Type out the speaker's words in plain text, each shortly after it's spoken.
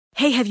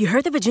Hey, have you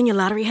heard the Virginia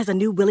Lottery has a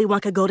new Willy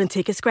Wonka golden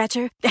ticket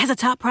scratcher that has a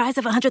top prize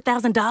of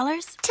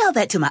 $100,000? Tell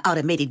that to my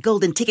automated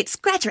golden ticket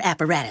scratcher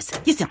apparatus.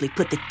 You simply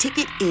put the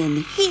ticket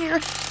in here,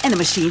 and the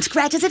machine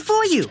scratches it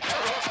for you.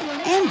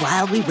 And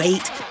while we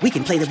wait, we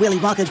can play the Willy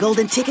Wonka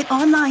golden ticket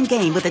online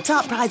game with a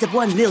top prize of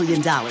 $1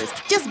 million.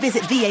 Just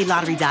visit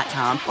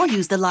VALottery.com or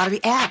use the lottery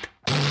app.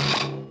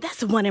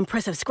 That's one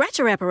impressive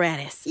scratcher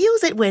apparatus.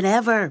 Use it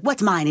whenever.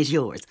 What's mine is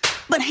yours.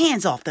 But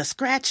hands off the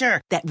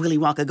scratcher. That Willy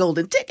Wonka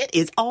golden ticket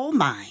is all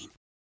mine.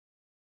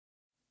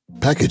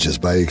 Packages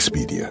by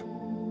Expedia.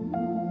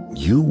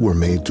 You were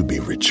made to be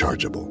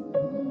rechargeable.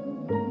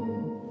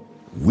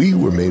 We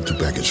were made to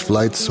package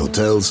flights,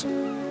 hotels,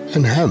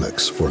 and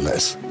hammocks for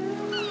less.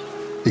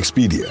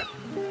 Expedia.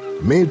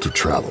 Made to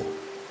travel.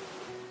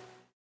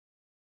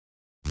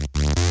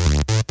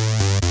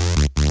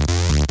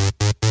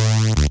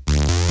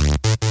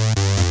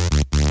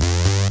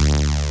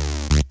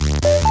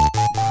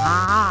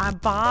 My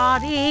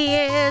body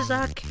is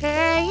a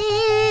cage.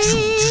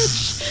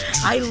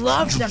 I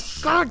love the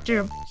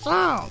goddamn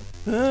song.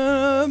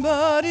 My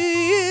body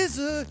is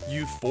a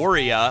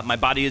Euphoria. My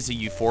body is a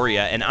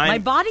Euphoria, and My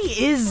body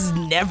is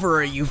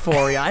never a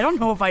Euphoria. I don't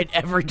know if I'd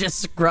ever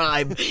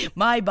describe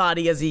my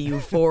body as a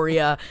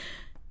Euphoria.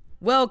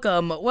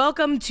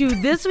 Welcome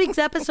to this week's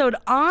episode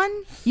on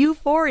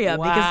Euphoria.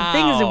 Wow. Because the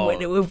thing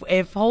is,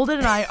 if Holden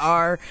and I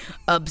are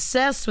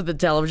obsessed with the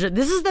television,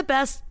 this is the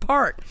best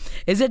part,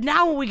 is that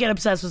now when we get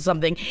obsessed with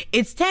something,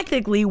 it's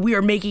technically we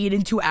are making it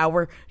into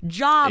our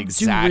job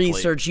to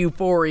research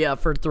Euphoria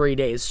for 3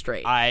 days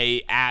straight.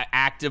 I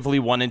actively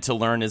wanted to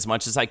learn as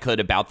much as I could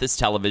about this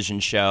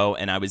television show,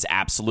 and I was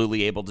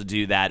absolutely able to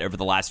do that over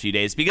the last few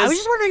days. Because I was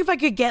just wondering if I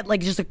could get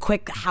just a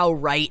quick how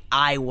right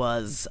I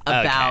was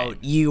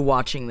about you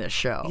watching this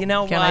show. You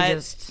know Can what? I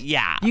just?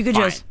 Yeah, you could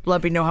fine. just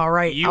let me know how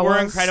right you I were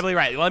was. incredibly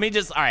right. Let me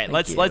just. All right,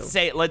 let's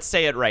say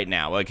it right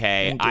now,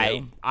 okay? Thank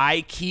you.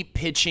 I keep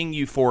pitching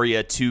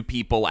Euphoria to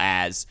people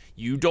as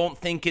you don't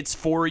think it's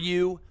for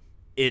you,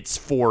 it's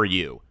for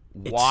you.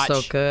 Watch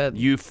so good.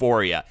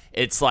 Euphoria.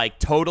 It's like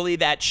totally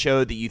that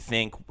show that you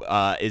think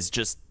is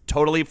just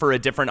totally for a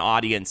different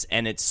audience,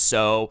 and it's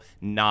so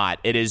not.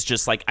 It is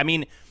just like, I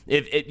mean,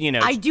 if it,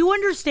 I do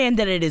understand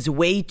that it is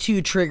way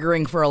too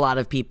triggering for a lot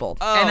of people,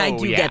 and I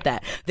do get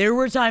that. There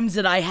were times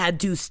that I had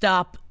to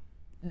stop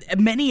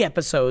many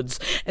episodes,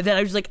 and then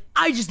I was like,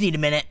 I just need a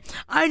minute.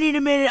 I'm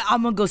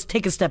gonna go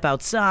take a step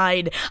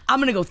outside. I'm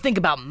gonna go think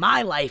about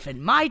my life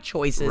and my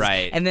choices,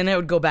 right? And then I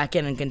would go back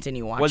in and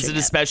continue watching. Was it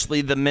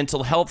especially the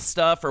mental health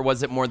stuff, or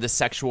was it more the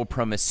sexual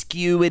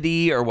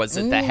promiscuity, or was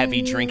it the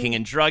heavy drinking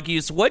and drug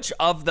use? Which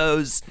of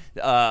those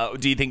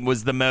do you think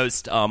was the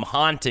most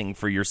haunting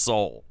for your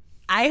soul?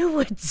 I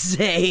would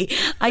say,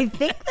 I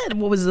think that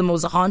what was the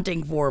most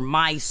haunting for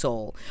my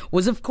soul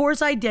was, of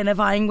course,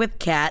 identifying with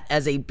Kat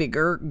as a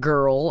bigger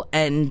girl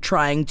and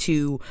trying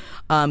to,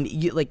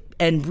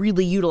 and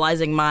really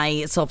utilizing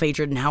my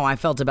self-hatred and how I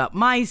felt about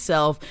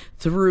myself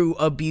through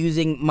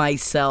abusing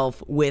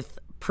myself with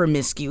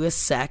promiscuous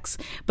sex.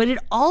 But it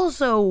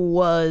also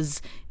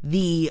was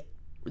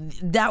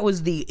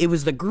it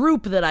was the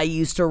group that I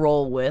used to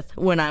roll with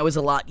when I was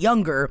a lot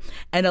younger,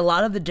 and a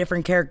lot of the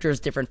different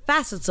characters, different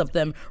facets of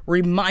them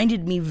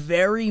reminded me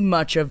very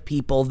much of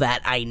people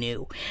that I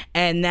knew.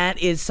 And that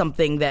is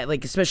something that,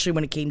 especially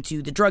when it came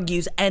to the drug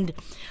use, and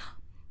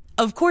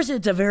of course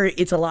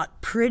it's a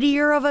lot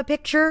prettier of a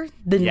picture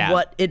than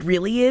what it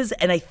really is.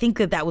 And I think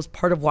that was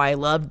part of why I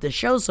loved the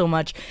show so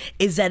much,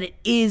 is that it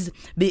is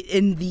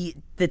the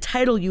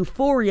title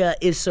Euphoria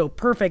is so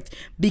perfect,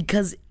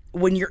 because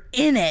when you're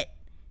in it,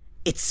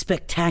 it's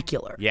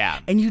spectacular. Yeah.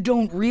 And you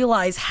don't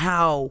realize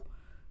how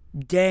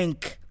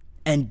dank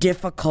and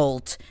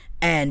difficult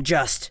and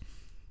just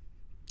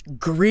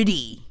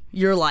gritty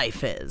your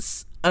life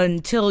is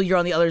until you're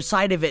on the other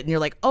side of it and you're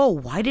like, oh,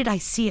 why did I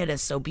see it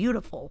as so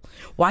beautiful?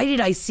 Why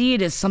did I see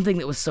it as something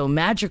that was so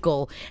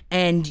magical?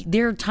 And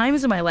there are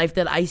times in my life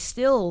that I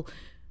still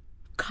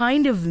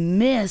kind of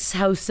miss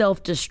how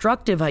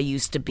self-destructive I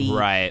used to be.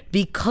 Right.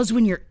 Because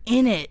when you're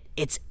in it,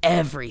 it's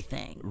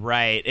everything.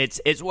 Right.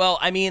 It's well,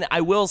 I mean,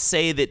 I will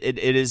say that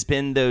it has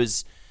been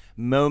those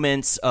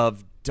moments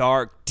of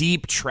dark,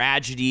 deep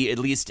tragedy, at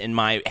least in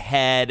my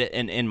head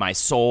and in my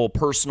soul,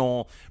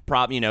 personal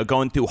problem,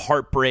 going through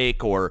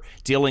heartbreak or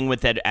dealing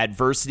with that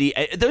adversity.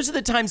 Those are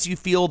the times you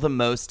feel the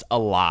most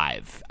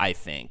alive, I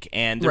think.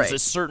 And there's a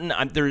certain,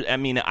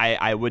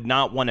 I would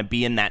not want to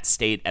be in that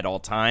state at all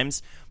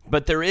times.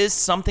 But there is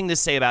something to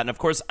say about, and of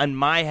course, in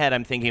my head,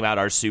 I'm thinking about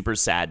our super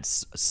sad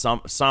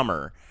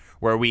summer,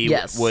 where we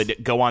would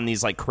go on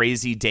these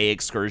crazy day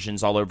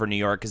excursions all over New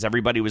York because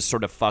everybody was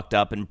sort of fucked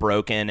up and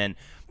broken, and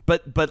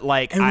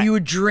we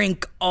would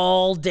drink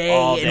all day,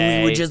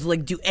 and we would just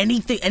do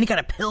anything, any kind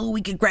of pill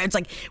we could grab.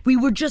 It's we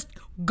were just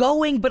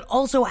going, but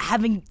also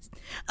having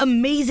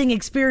amazing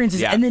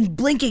experiences, and then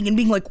blinking and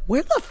being like,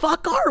 where the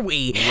fuck are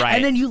we? Right.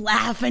 And then you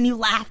laugh and you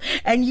laugh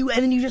and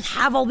then you just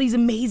have all these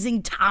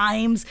amazing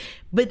times,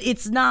 but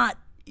it's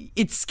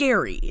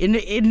scary.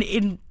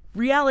 In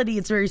reality,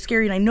 it's very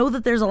scary. And I know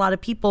that there's a lot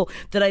of people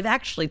that I've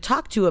actually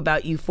talked to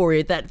about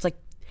Euphoria that it's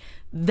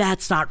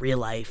that's not real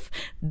life.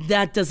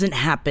 That doesn't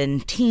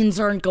happen. Teens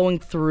aren't going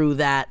through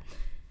that.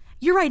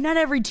 You're right, not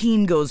every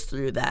teen goes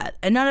through that,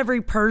 and not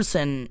every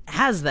person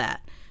has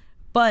that.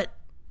 But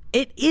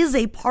it is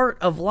a part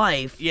of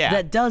life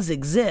that does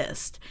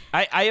exist.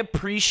 I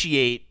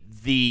appreciate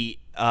the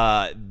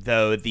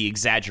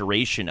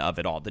exaggeration of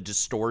it all, the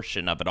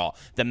distortion of it all,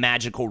 the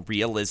magical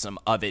realism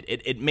of it.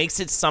 It makes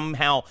it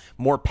somehow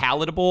more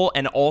palatable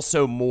and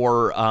also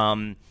more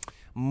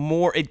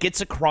it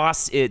gets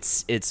across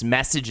its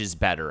messages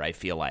better, I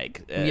feel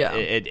like.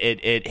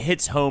 It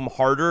hits home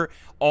harder.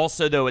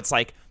 Also, though, it's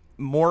like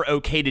more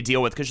okay to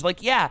deal with because you're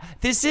like, yeah,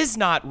 this is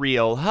not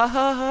real. Ha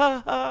ha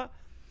ha ha.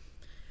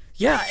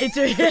 Yeah, it's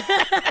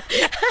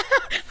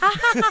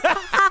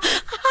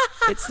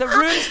it's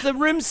the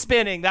room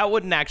spinning. That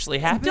wouldn't actually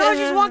happen.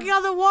 She's walking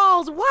on the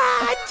walls.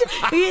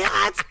 What?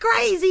 Yeah, it's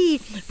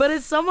crazy. But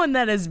as someone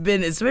that has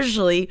been,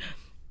 especially,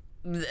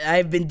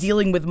 I've been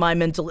dealing with my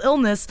mental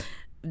illness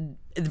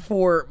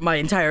for my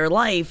entire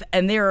life,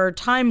 and there are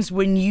times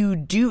when you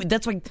do.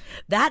 That's like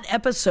that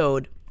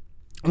episode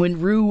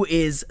when Rue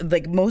is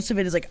like, most of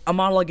it is like a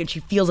monologue, and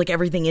she feels like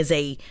everything is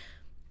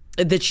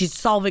that she's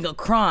solving a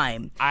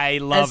crime. I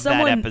love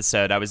that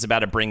episode. I was about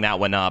to bring that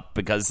one up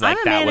because like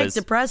I'm a that manic was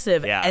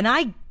depressive, and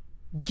I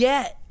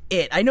get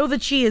it. I know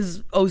that she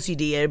is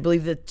OCD. I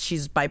believe that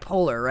she's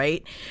bipolar,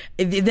 right?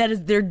 That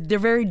is, they're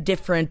very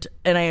different,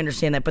 and I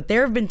understand that. But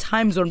there have been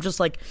times when I'm just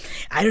like,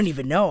 I don't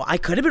even know. I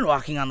could have been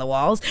walking on the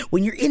walls.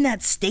 When you're in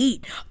that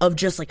state of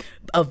just like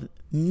of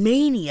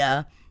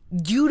mania,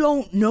 you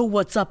don't know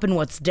what's up and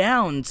what's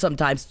down.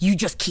 Sometimes you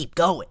just keep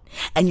going,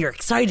 and you're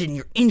excited and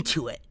you're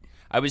into it.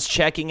 I was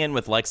checking in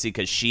with Lexi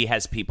because she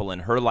has people in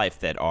her life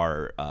that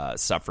are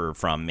suffer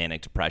from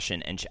manic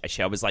depression, and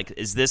I was like,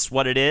 "Is this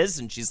what it is?"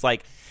 And she's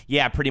like,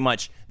 "Yeah, pretty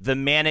much. The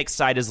manic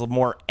side is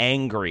more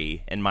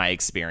angry in my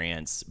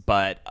experience,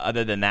 but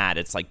other than that,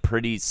 it's like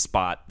pretty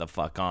spot the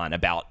fuck on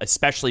about,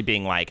 especially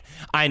being like,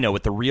 I know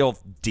what the real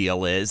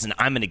deal is, and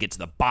I'm going to get to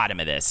the bottom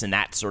of this, and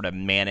that sort of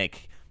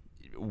manic,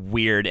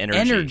 weird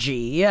energy.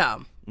 Yeah."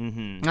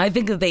 Mm-hmm. I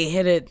think that they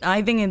hit it.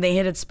 I think they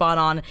hit it spot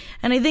on,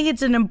 and I think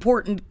it's an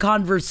important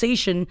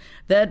conversation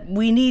that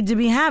we need to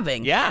be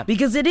having. Yeah,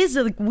 because it is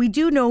like we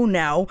do know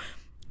now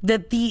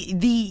that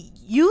the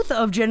youth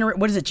of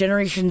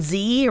Generation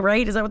Z,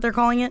 right? Is that what they're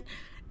calling it?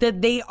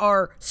 That they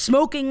are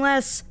smoking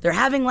less, they're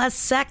having less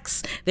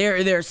sex,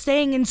 they're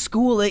staying in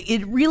school.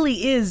 It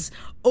really is.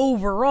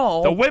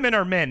 Overall, the women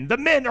are men, the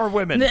men are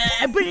women.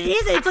 But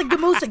it's like the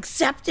most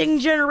accepting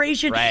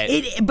generation.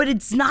 Right. But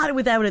it's not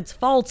without its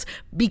faults,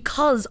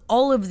 because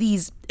all of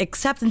these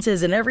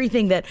acceptances and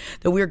everything that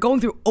we're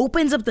going through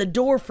opens up the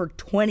door for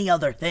 20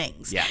 other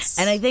things. Yes.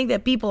 And I think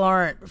that people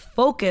aren't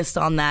focused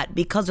on that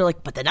because they're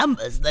like, but the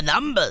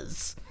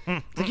numbers.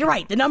 Like, you're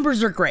right, the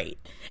numbers are great.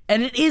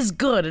 And it is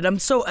good. And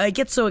I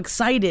get so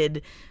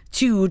excited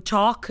to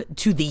talk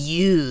to the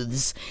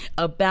youths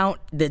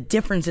about the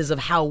differences of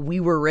how we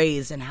were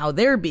raised and how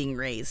they're being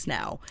raised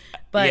now.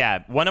 But yeah,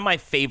 one of my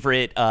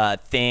favorite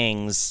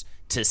things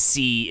to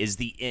see is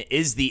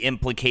the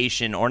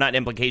implication, or not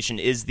implication,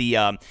 is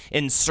the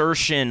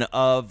insertion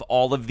of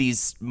all of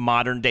these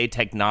modern day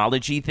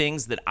technology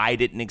things that I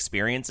didn't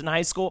experience in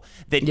high school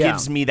that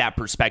gives me that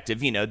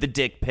perspective, the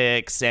dick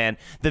pics and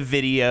the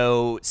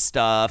video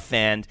stuff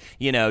and,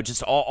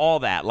 just all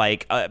that,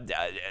 like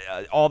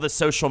all the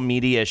social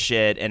media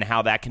shit and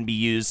how that can be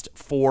used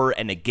for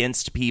and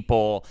against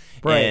people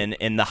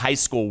in the high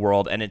school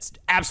world. And it's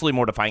absolutely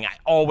mortifying. I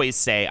always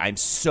say I'm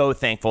so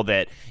thankful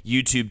that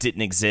YouTube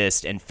didn't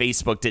exist and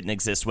Facebook didn't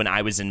exist when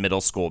I was in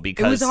middle school,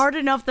 because it was hard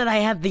enough that I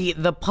had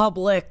the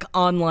public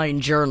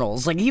online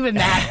journals. Like, even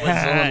that was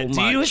a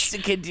little much.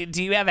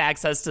 Do you have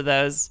access to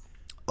those?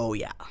 Oh,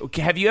 yeah.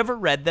 Okay. Have you ever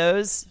read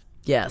those?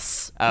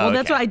 Yes. Oh, well,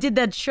 that's why I did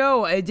that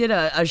show. I did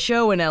a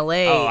show in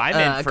L.A.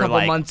 A couple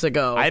months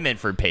ago. I meant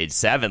for Page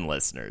 7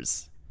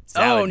 listeners.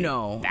 No,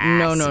 not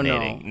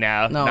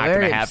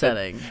very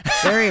upsetting.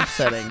 Very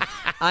upsetting.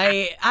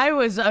 I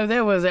was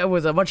it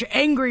was a much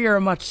angrier,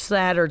 much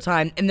sadder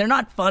time, and they're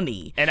not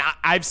funny. And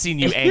I've seen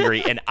you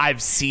angry, and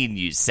I've seen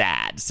you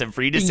sad. So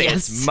for you to say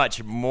it's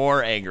much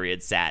more angry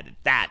and sad,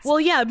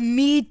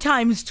 me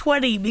times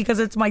 20, because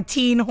it's my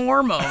teen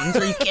hormones.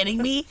 Are you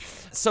kidding me?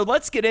 So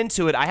let's get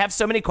into it. I have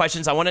so many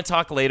questions. I want to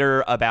talk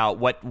later about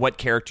what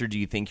character do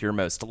you think you're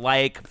most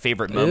like,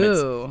 favorite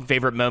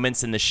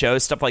moments in the show,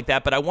 stuff like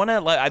that. But I want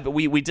to.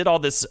 We did all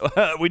this.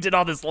 We did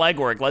all this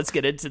legwork. Let's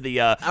get into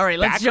the. All right,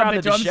 let's jump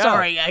into. I'm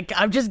sorry,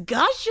 I'm just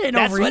gushing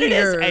That's over what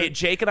here. It is. Hey,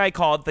 Jake and I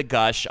call it the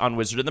gush on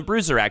Wizard and the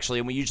Bruiser, actually,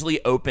 and we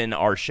usually open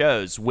our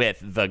shows with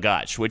the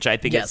gush, which I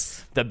think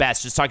is the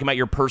best. Just talking about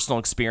your personal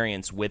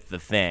experience with the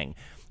thing,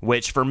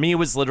 which for me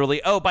was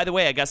literally. Oh, by the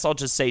way, I guess I'll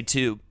just say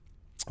too.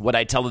 What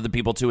I tell other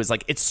people too is,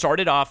 like, it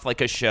started off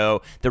like a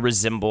show that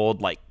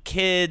resembled like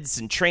Kids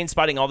and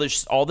Trainspotting,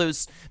 all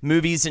those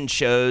movies and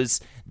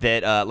shows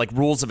that like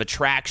Rules of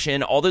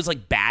Attraction, all those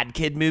like bad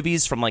kid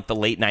movies from like the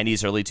late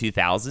 90s, early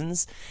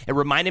 2000s. It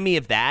reminded me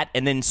of that,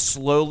 and then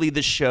slowly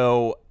the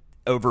show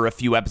over a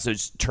few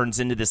episodes turns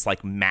into this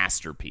like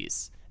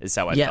masterpiece. is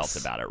how I Yes.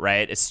 felt about it,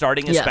 right? It's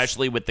starting Yes.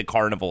 especially with the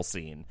carnival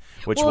scene,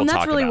 which Well, we'll and that's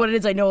talk really about. what it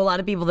is. I know a lot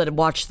of people that had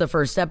watched the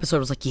first episode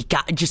was like, you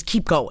got just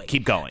keep going.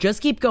 Keep going.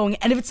 Just keep going.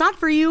 And if it's not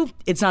for you,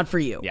 it's not for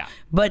you. Yeah.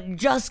 But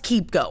just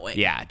keep going.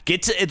 Yeah,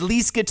 at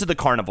least get to the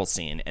carnival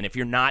scene. And if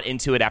you're not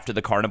into it after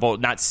the carnival,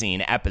 not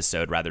scene,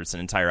 episode, rather, it's an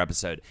entire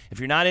episode. If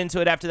you're not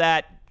into it after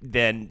that,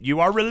 then you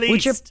are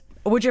released.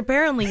 Which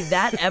apparently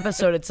that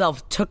episode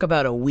itself took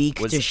about a week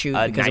Was to shoot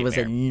a because it was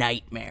a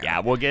nightmare. nightmare. Yeah,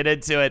 we'll get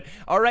into it.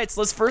 All right, so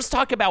let's first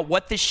talk about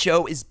what this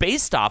show is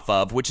based off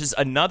of, which is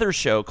another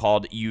show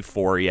called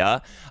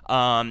Euphoria.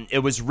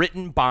 It was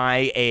written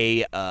by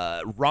a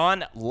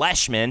Ron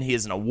Leshman. He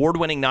is an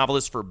award-winning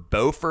novelist for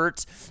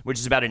Beaufort, which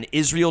is about an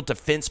Israel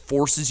Defense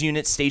Forces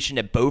unit stationed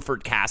at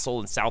Beaufort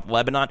Castle in South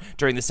Lebanon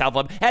during the South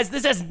Lebanon.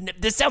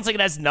 This sounds like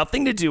it has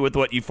nothing to do with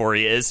what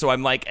Euphoria is, so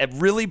I'm like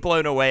really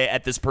blown away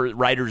at this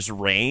writer's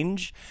range.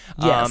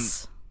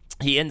 Yes.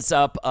 He ends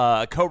up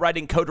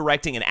co-writing,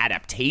 co-directing an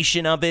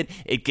adaptation of it.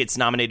 It gets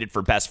nominated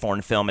for Best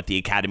Foreign Film at the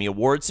Academy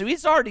Awards, so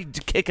he's already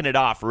kicking it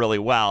off really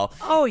well.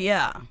 Oh,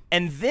 yeah.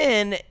 And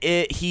then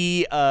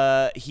he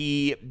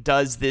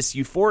does this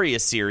Euphoria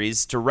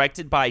series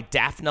directed by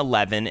Daphne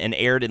Levin and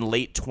aired in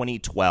late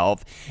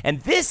 2012.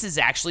 And this is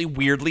actually,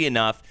 weirdly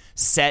enough,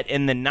 set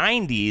in the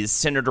 90s,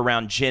 centered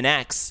around Gen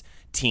X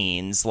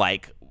teens,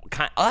 like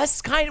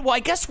us, kind of. Well,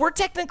 I guess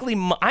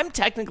I'm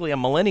technically a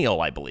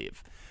millennial, I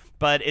believe.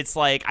 But it's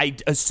like I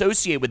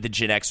associate with the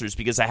Gen Xers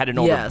because I had an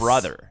older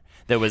brother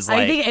that was like.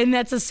 I think, and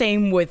that's the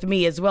same with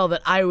me as well,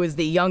 that I was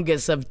the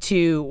youngest of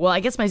two. Well,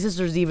 I guess my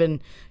sister's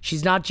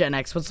she's not Gen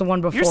X. What's the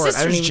one before? Your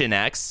sister's Gen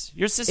X.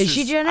 Your sister's, Is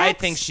she Gen X? I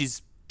think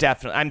she's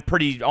definitely. I'm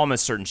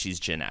almost certain she's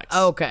Gen X.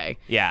 Okay.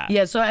 Yeah.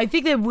 Yeah. So I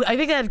think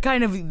that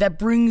kind of that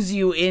brings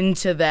you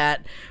into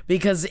that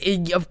because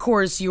of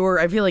course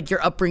I feel like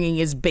your upbringing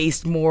is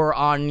based more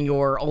on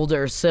your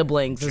older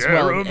siblings as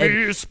well.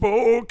 Jeremy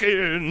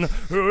spoken.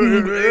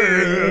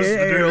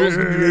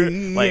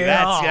 Like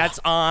that's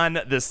on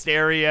the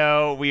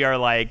stereo. We are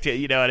like,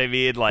 you know what I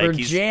mean? Like We're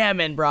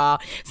jamming,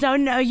 brah. So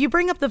no, you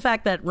bring up the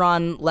fact that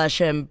Ron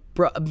Lesham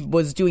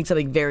was doing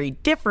something very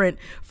different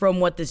from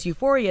what this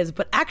Euphoria is,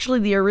 but actually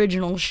the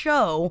original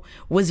show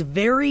was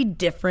very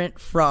different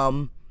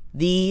from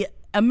the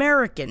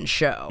American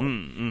show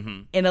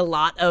in a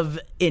lot of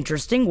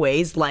interesting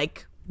ways,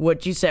 like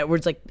what you said, where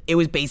it's like it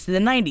was based in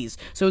the 90s.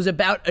 So it was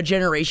about a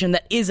generation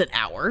that isn't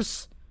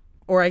ours.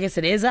 Or I guess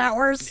it is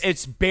ours.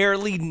 It's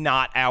barely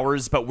not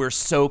ours, but we're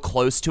so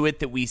close to it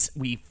that we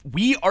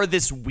are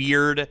this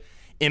weird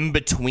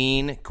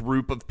in-between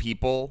group of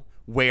people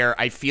where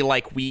I feel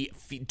like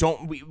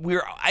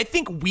I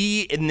think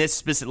we in this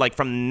specific, like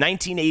from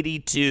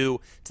 1982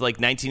 to like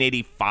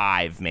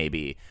 1985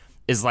 maybe,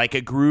 is like a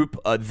group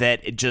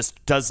that it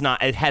just does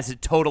not, it has a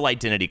total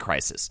identity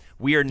crisis.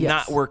 We are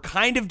not, we're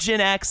kind of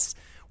Gen X,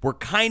 we're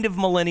kind of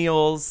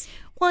millennials.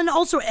 Well, and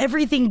also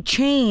everything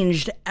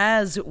changed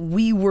as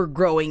we were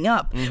growing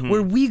up,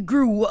 where we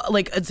grew,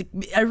 like,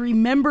 I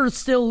remember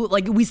still,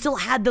 like, we still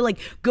had the, like,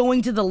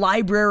 going to the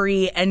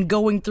library and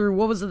going through,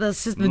 what was it, the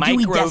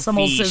Dewey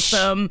Decimal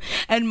System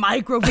and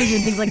microfiche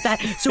and things like that.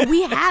 So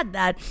we had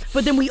that,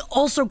 but then we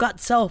also got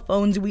cell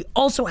phones, we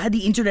also had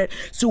the internet,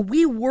 so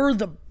we were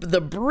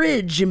the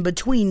bridge in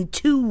between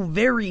two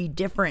very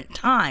different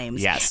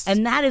times. Yes.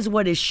 And that is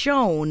what is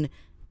shown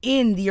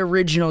in the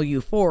original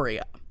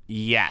Euphoria.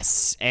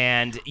 Yes,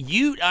 and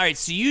all right,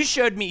 so you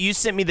sent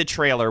me the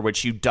trailer,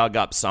 which you dug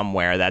up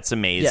somewhere. That's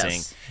amazing.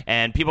 Yes.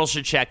 And people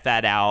should check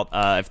that out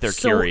if they're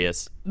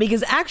curious.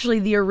 Because actually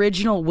the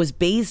original was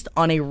based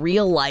on a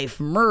real life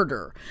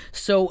murder.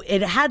 So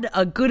it had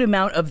a good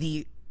amount of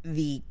the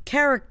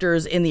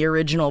characters in the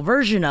original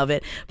version of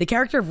it. The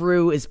character of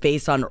Rue is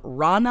based on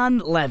Ronan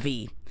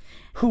Levy,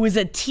 who is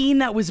a teen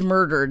that was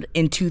murdered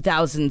in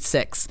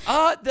 2006.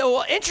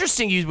 Well,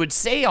 interesting you would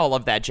say all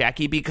of that,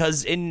 Jackie,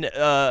 because in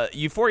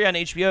Euphoria on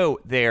HBO,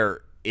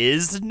 there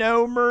is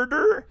no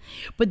murder.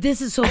 But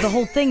this is, so the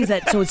whole thing is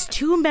that, so it's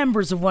two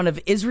members of one of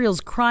Israel's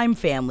crime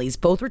families,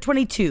 both were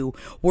 22,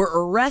 were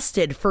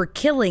arrested for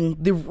killing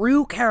the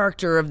Rue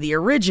character of the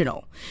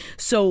original.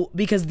 So,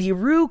 because the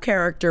Rue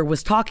character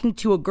was talking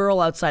to a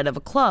girl outside of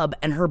a club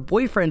and her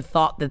boyfriend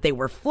thought that they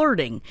were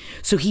flirting.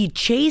 So he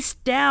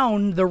chased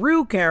down the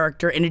Rue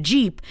character in a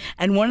Jeep,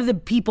 and one of the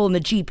people in the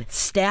Jeep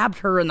stabbed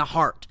her in the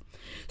heart.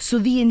 So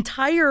the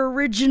entire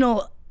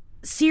original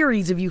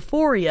series of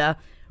Euphoria,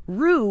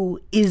 Rue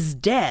is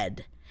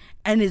dead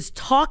and is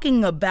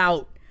talking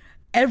about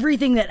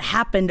everything that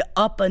happened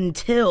up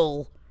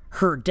until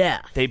her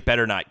death. They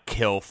better not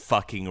kill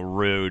fucking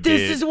Rue, dude.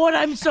 This is what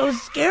I'm so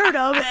scared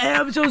of, and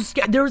I'm so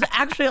scared. There was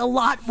actually a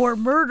lot more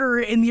murder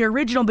in the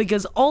original,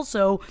 because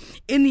also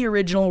in the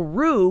original,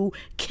 Rue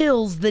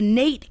kills the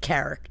Nate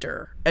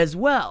character as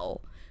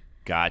well.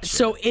 Gotcha.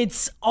 So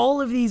it's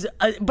all of these,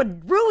 but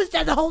Rue is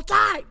dead the whole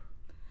time.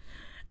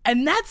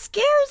 And that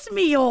scares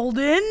me,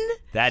 Holden.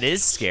 That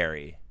is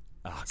scary.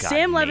 Oh, God,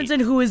 Sam Nate.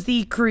 Levinson, who is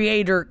the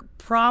creator,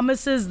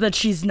 promises that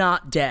she's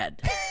not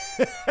dead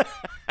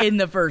in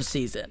the first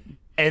season.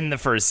 In the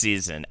first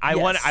season. I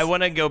Yes.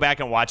 want to go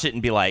back and watch it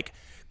and be like,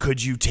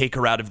 could you take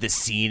her out of this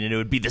scene and it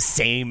would be the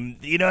same?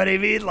 You know what I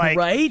mean? Like,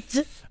 right?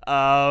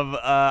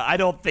 I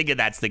don't think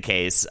that's the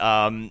case. Do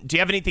you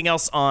have anything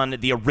else on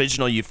the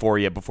original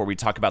Euphoria before we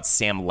talk about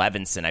Sam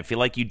Levinson? I feel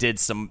like you did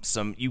some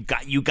you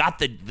got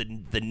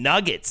the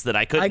nuggets that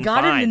I couldn't find.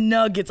 I got into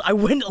nuggets. I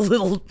went a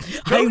little.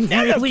 Go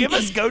nuggets.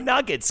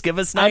 Give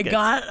us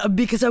nuggets.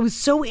 Because I was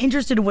so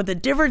interested in what the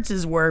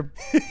differences were.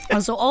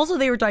 So also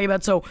they were talking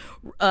about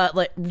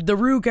like the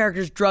Rue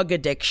character's drug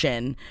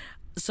addiction.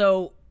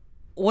 So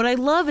what I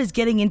love is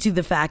getting into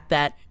the fact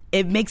that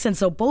it makes sense.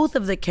 So both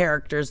of the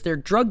characters, their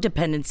drug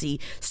dependency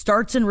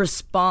starts in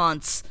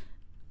response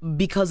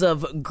because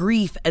of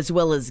grief as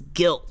well as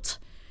guilt.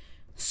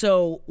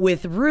 So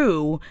with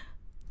Rue,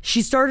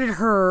 she started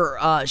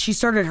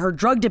her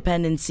drug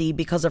dependency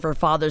because of her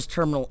father's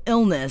terminal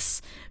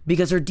illness,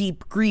 because her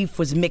deep grief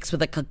was mixed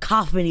with a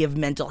cacophony of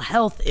mental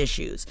health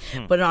issues.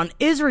 But on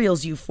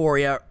Israel's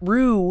Euphoria,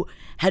 Rue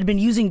had been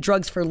using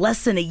drugs for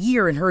less than a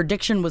year, and her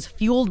addiction was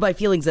fueled by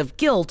feelings of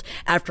guilt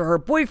after her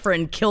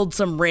boyfriend killed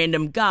some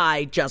random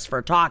guy just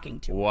for talking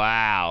to her.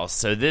 Wow.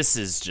 So this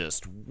is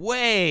just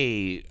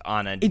way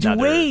on another... It's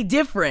way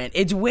different.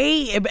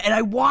 And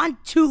I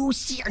want to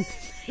see...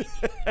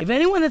 If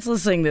anyone that's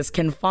listening to this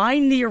can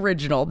find the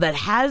original that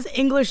has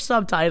English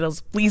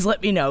subtitles, please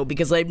let me know,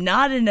 because I'm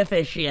not an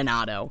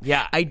aficionado.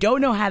 Yeah. I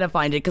don't know how to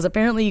find it, because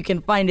apparently you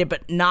can find it,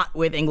 but not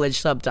with English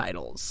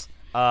subtitles.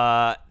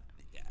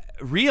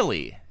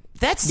 Really?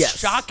 That's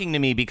shocking to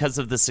me because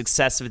of the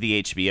success of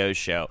the HBO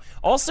show.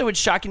 Also, it's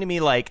shocking to me,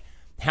 like,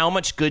 how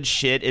much good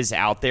shit is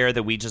out there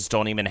that we just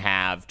don't even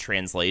have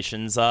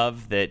translations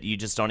of, that you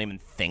just don't even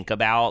think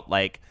about,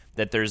 like...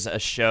 That there's a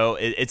show,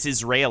 it's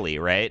Israeli,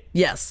 right?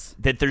 Yes.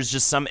 That there's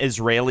just some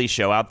Israeli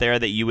show out there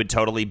that you would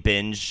totally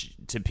binge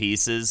to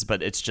pieces,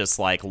 but it's just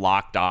like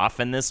locked off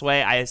in this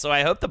way. So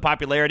I hope the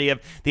popularity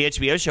of the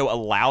HBO show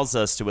allows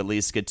us to at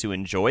least get to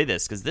enjoy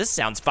this, because this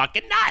sounds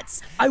fucking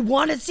nuts. I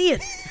want to see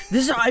it.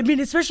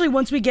 Especially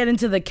once we get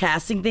into the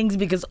casting things,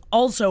 because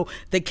also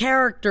the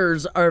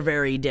characters are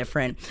very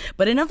different.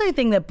 But another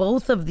thing that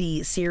both of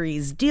the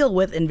series deal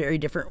with in very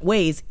different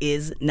ways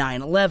is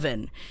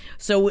 9/11.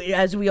 So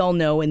as we all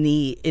know, in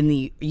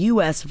the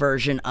U.S.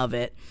 version of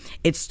it,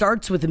 it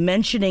starts with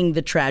mentioning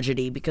the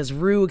tragedy, because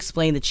Rue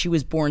explained that she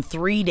was born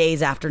 3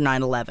 days after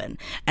 9/11,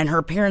 and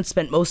her parents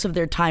spent most of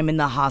their time in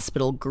the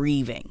hospital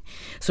grieving.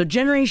 So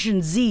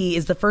Generation Z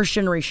is the first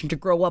generation to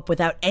grow up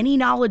without any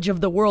knowledge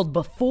of the world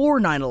before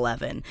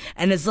 9/11,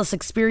 and has thus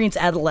experienced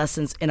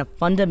adolescence in a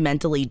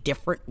fundamentally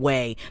different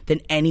way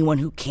than anyone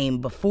who came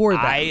before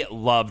them. I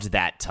loved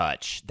that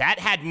touch. That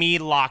had me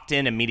locked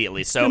in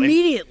immediately. So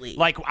immediately.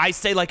 Like I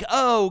say, like,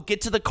 oh,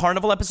 get to the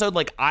carnival episode.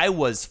 Like, I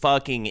was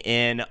fucking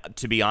in,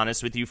 to be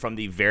honest with you, from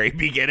the very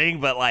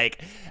beginning, but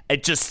like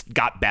it just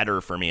got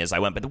better for me as I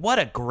went. But what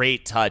a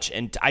great touch,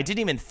 and I didn't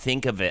even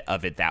think of it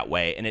that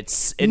way. And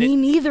me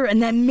neither.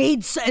 And that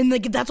made sense. And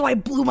like that's why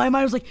it blew my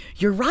mind. I was like,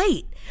 you're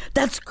right.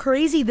 That's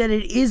crazy that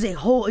it's a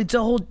whole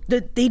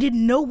that they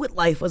didn't know what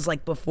life was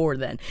like before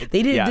then.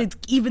 They didn't,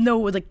 even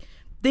though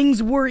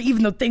things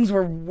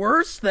were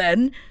worse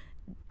then.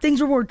 Things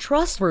were more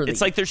trustworthy.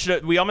 It's like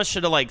we almost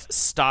should have like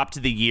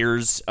stopped the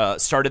years,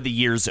 started the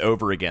years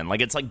over again. Like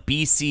it's like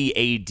BC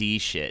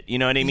AD shit. You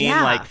know what I mean?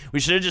 Yeah. Like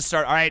we should have just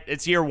started. All right,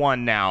 it's year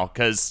one now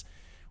because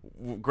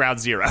ground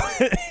zero.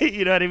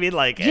 You know what I mean?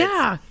 Like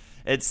yeah.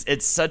 It's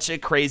such a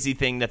crazy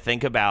thing to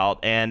think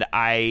about, and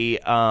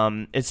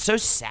it's so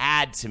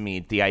sad to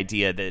me, the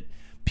idea that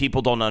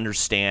people don't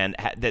understand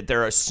that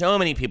there are so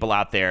many people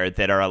out there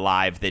that are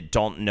alive that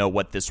don't know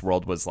what this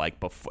world was like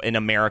before, in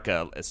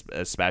America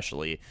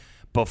especially,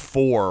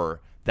 before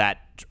that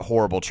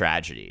horrible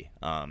tragedy.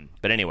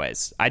 But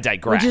anyways, I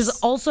digress. Which is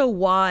also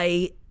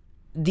why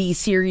the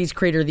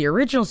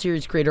original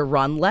series creator,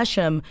 Ron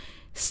Lesham,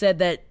 said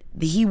that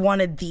he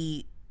wanted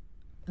the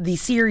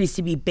series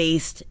to be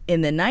based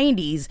in the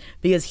 90s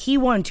because he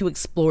wanted to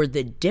explore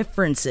the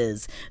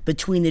differences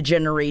between the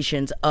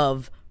generations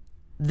of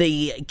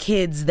the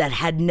kids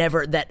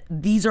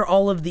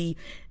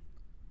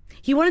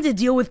he wanted to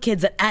deal with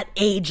kids that at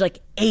age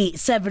like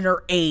 7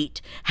 or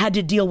 8 had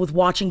to deal with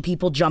watching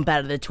people jump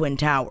out of the Twin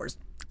Towers.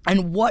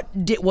 And what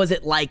was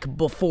it like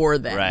before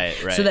then? Right.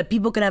 So that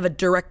people could have a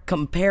direct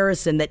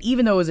comparison that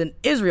even though it was in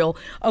Israel,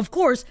 of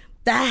course,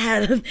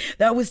 that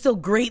was still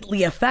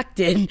greatly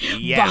affected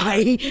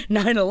by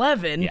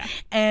 9/11. Yeah.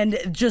 And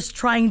just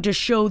trying to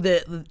show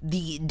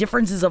the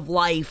differences of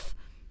life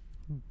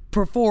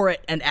before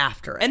it and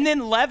after it. And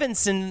then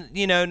Levinson,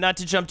 not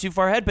to jump too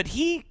far ahead, but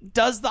he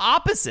does the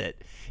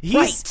opposite.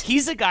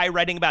 He's a guy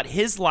writing about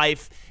his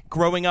life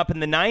growing up in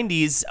the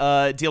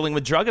 90s, dealing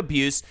with drug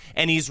abuse,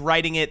 and he's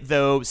writing it,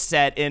 though,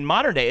 set in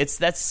modern day.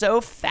 That's so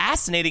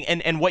fascinating,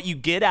 and what you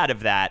get out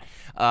of that,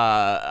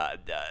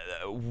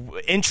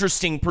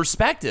 interesting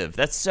perspective.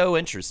 That's so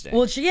interesting.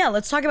 Well, yeah,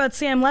 let's talk about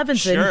Sam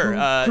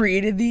Levinson, who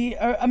created the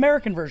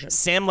American version.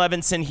 Sam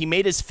Levinson, he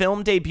made his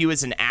film debut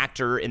as an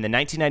actor in the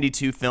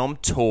 1992 film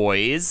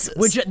Toys.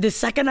 Which, the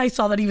second I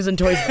saw that he was in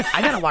Toys,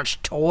 I gotta watch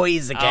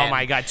Toys again. Oh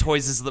my God,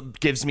 Toys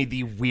gives me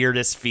the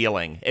weirdest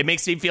feeling. It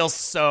makes me feel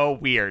so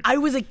weird.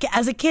 weird.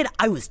 As a kid,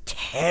 I was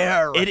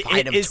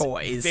terrified of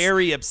toys.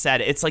 Very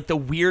upset. It's like the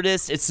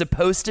weirdest. It's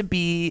supposed to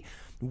be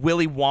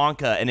Willy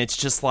Wonka, and it's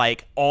just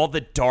like all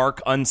the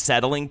dark,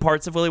 unsettling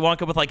parts of Willy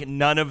Wonka with like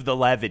none of the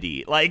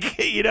levity. Like,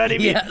 you know what I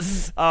mean?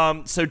 Yes.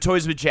 So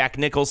toys with Jack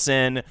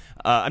Nicholson.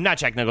 I'm not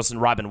Jack Nicholson.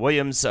 Robin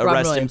Williams.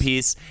 Rest in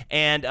peace.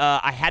 And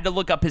I had to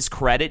look up his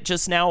credit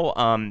just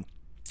now.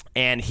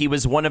 And he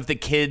was one of the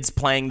kids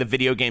playing the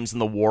video games in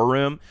the war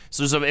room.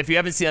 So if you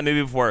haven't seen that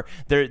movie before,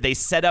 they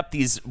set up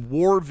these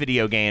war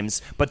video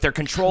games, but they're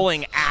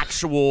controlling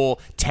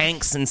actual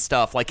tanks and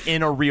stuff like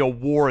in a real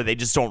war. They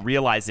just don't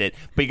realize it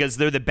because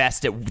they're the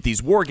best at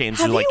these war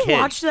games. Have like you kids.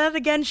 watched that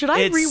again? Should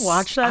I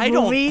rewatch that movie? I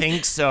don't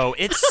think so.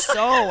 It's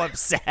so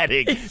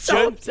upsetting. It's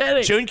so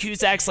upsetting. Joan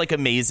Cusack's like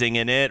amazing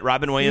in it.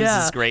 Robin Williams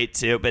is great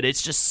too, but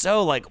it's just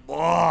so like,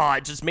 oh,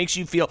 it just makes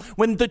you feel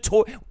when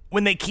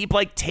they keep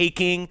like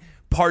taking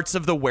parts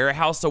of the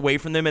warehouse away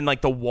from them and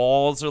like the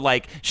walls are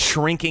like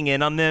shrinking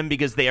in on them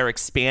because they are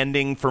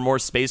expanding for more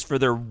space for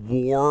their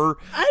war.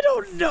 I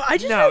don't know. I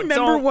just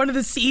remember one of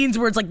the scenes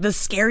where it's like the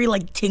scary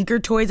like Tinker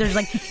toys are just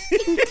like ding,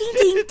 ding,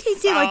 ding, ding,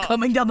 ding, like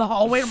coming down the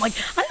hallway. I'm like,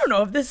 I don't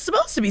know if this is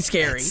supposed to be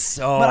scary,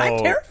 but I'm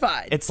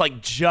terrified. It's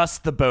like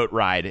just the boat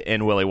ride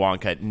in Willy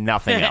Wonka,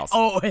 nothing else.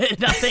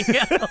 Nothing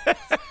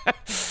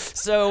else.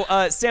 So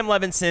Sam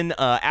Levinson,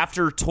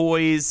 after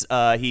Toys,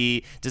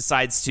 he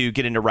decides to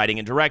get into writing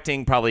and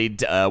directing. Probably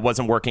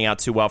wasn't working out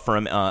too well for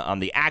him on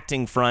the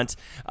acting front.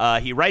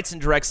 He writes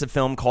and directs a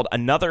film called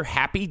Another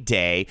Happy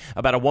Day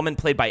about a woman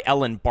played by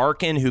Ellen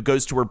Barkin who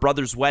goes to her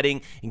brother's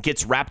wedding and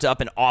gets wrapped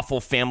up in awful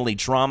family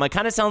drama.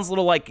 Kind of sounds a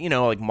little like,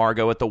 like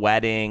Margot at the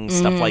wedding,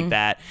 stuff like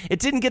that. It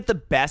didn't get the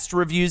best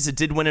reviews. It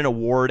did win an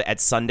award at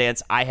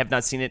Sundance. I have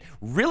not seen it.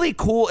 Really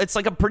cool. It's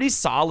like a pretty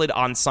solid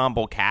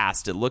ensemble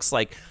cast. It looks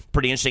like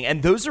pretty interesting.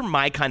 And those are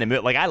my kind of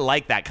movie. Like, I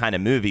like that kind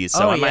of movie,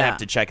 so I might have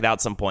to check it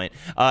out some point.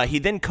 He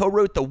then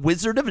co-wrote The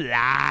Wizard of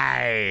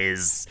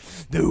Lies.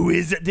 The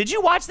Wizard. Did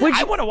you watch that?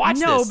 I want to watch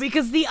this. No,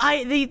 because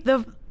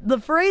the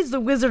phrase "the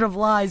Wizard of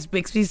Lies"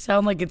 makes me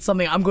sound like it's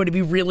something I'm going to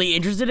be really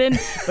interested in.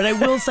 But I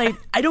will say,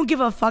 I don't give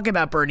a fuck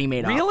about Bernie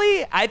Madoff.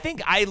 Really? I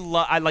think I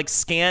like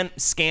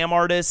scam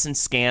artists and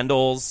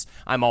scandals.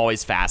 I'm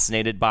always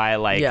fascinated by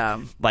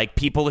like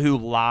people who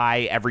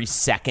lie every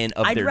second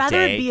of their day. I'd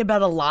rather it be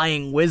about a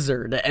lying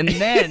wizard, and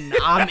then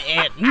I'm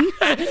in.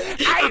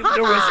 I'm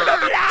the Wizard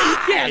of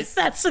Lies. Yes,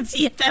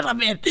 then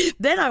I'm in.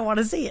 Then I want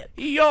to see it.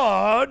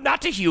 You're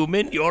not a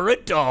human. You're a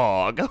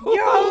dog.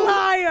 You're a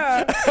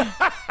liar.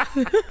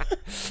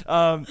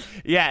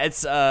 It's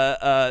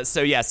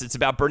so yes, it's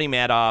about Bernie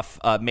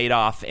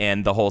Madoff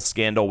and the whole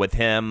scandal with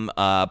him,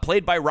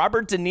 played by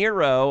Robert De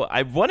Niro.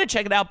 I want to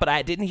check it out, but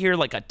I didn't hear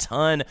like a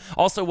ton.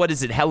 Also, what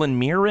is it? Helen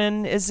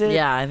Mirren, is it?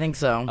 Yeah, I think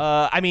so.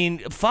 I mean,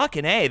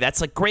 fucking A,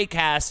 that's like great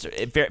cast,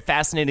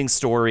 fascinating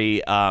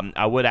story.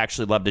 I would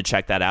actually love to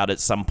check that out at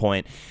some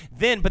point.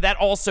 But that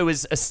also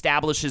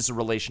establishes a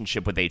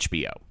relationship with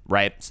HBO,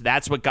 right? So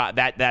that's what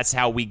that's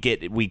how we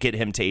get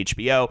him to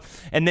HBO.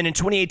 And then in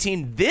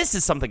 2018, this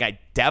is something I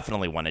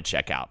definitely want to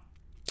check out.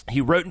 He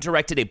wrote and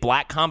directed a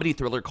black comedy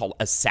thriller called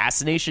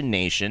Assassination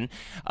Nation.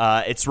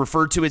 It's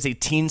referred to as a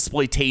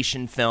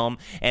teensploitation film,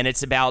 and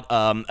it's about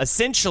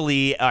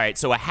essentially, all right,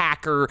 so a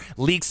hacker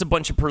leaks a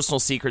bunch of personal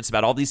secrets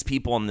about all these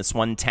people in this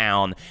one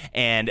town,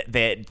 and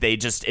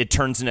it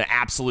turns into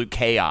absolute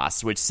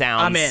chaos, which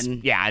sounds... I'm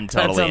in. Yeah, I'm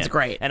totally That sounds in.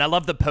 great. And I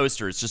love the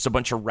poster. It's just a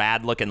bunch of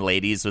rad-looking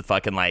ladies with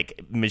fucking,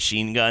 like,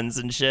 machine guns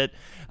and shit.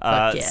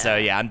 So,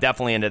 yeah, I'm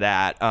definitely into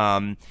that.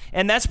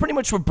 And that's pretty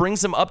much what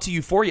brings him up to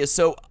Euphoria.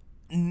 So...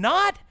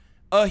 not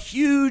a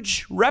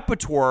huge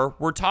repertoire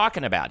we're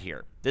talking about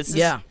here. This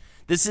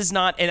is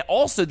not, and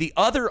also the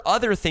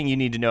other thing you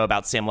need to know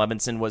about Sam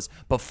Levinson was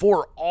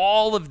before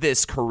all of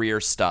this career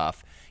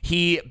stuff,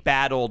 he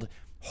battled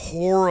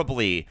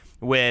horribly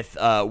with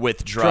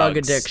drug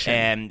addiction,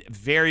 and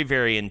very,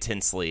 very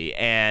intensely,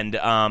 and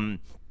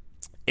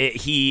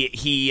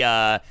he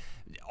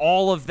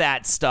all of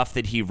that stuff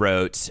that he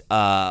wrote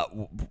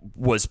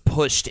was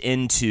pushed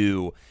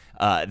into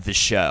the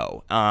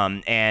show.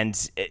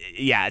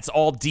 It's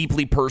all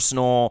deeply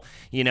personal.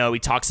 He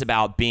talks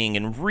about being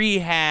in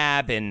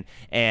rehab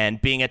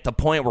and being at the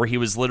point where he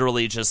was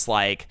literally just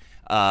like,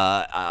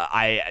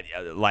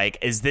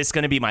 is this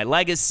going to be my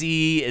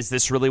legacy? Is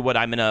this really what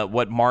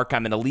mark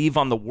I'm going to leave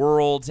on the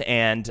world?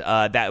 And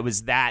that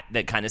was that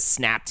kind of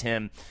snapped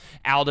him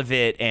out of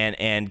it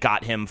and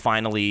got him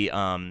finally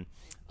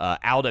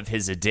out of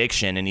his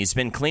addiction, and he's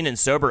been clean and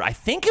sober. I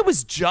think it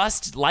was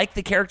just like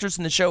the characters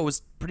in the show. It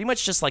was pretty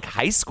much just like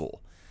high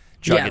school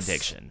drug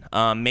addiction.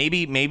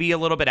 Maybe a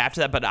little bit after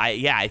that, but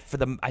I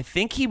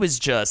think he was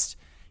just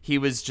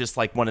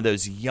like one of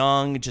those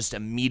young, just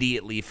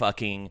immediately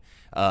fucking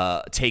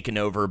taken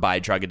over by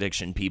drug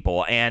addiction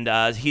people.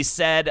 And he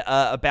said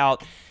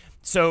about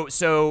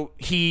So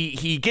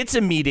he gets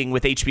a meeting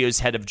with HBO's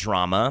head of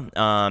drama,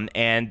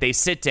 and they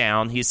sit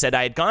down. He said,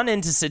 I had gone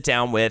in to sit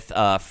down with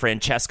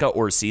Francesca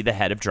Orsi, the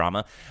head of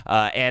drama,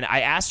 and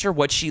I asked her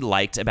what she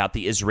liked about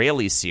the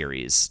Israeli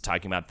series,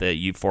 talking about the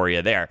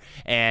Euphoria there.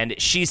 And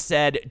she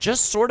said,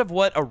 just sort of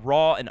what a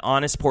raw and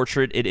honest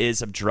portrait it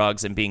is of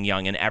drugs and being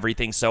young and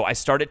everything. So I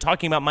started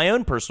talking about my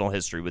own personal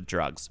history with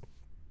drugs.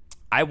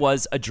 I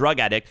was a drug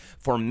addict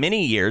for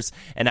many years,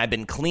 and I've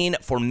been clean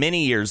for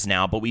many years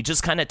now, but we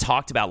just kind of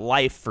talked about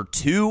life for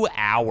 2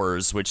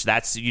 hours, which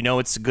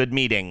it's a good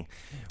meeting.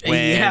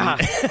 Yeah.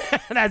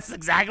 That's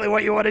exactly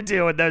what you want to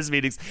do in those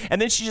meetings. And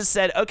then she just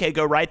said, okay,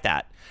 go write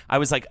that. I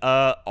was like,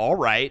 all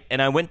right.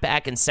 And I went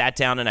back and sat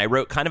down and I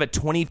wrote kind of a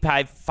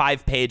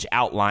 25-page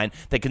outline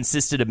that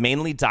consisted of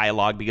mainly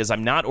dialogue because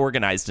I'm not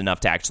organized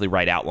enough to actually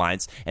write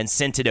outlines, and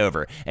sent it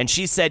over. And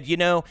she said,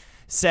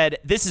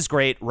 this is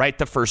great, write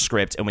the first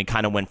script, and we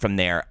kind of went from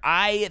there.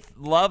 I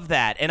love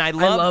that, and I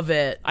love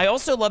it. I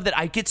also love that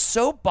I get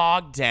so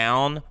bogged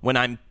down when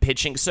I'm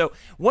pitching. So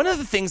one of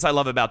the things I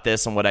love about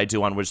this and what I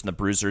do on Wizards and the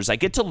Bruisers, I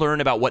get to learn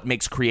about what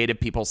makes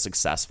creative people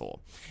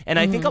successful. And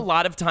I think a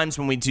lot of times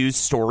when we do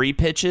story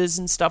pitches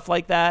and stuff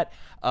like that,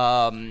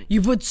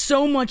 you put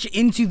so much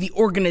into the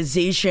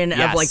organization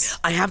of like,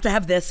 I have to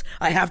have this,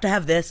 I have to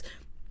have this.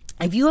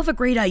 If you have a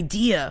great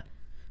idea,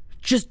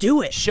 just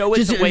do it. Show it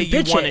just the way you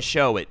want to it.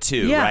 show it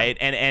too, yeah. right?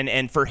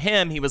 And for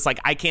him, he was like,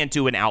 I can't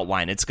do an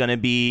outline. It's going to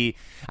be,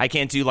 I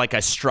can't do like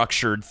a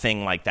structured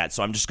thing like that.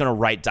 So I'm just going to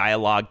write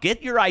dialogue.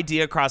 Get your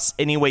idea across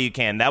any way you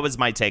can. That was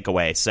my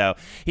takeaway. So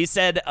he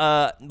said,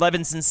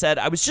 Levinson said,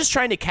 I was just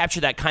trying to capture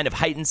that kind of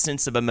heightened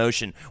sense of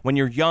emotion when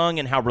you're young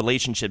and how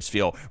relationships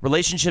feel.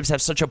 Relationships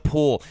have such a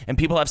pull, and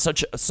people have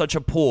such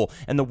a pull,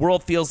 and the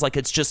world feels like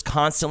it's just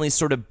constantly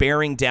sort of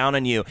bearing down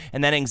on you,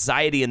 and that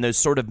anxiety and those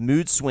sort of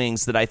mood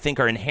swings that I think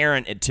are inherent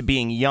to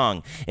being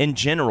young in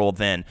general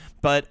then,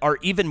 but are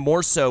even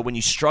more so when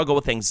you struggle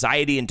with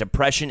anxiety and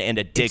depression and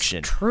addiction.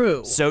 It's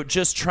true. So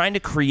just trying to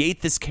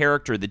create this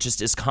character that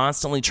just is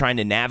constantly trying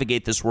to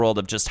navigate this world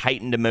of just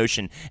heightened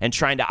emotion and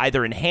trying to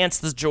either enhance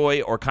the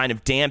joy or kind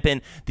of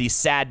dampen the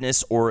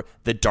sadness or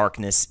the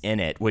darkness in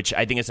it, which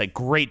I think is a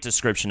great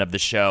description of the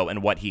show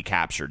and what he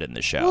captured in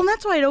the show. Well, and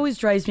that's why it always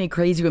drives me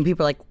crazy when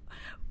people are like,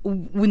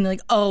 when they're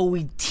like, oh,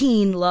 we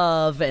teen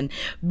love and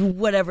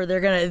whatever,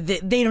 they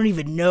don't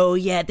even know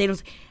yet. They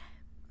don't.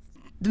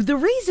 The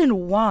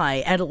reason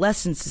why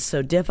adolescence is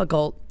so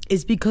difficult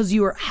is because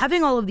you are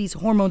having all of these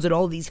hormones and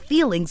all of these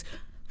feelings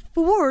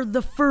for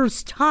the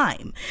first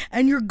time,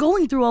 and you're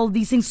going through all of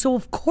these things, so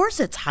of course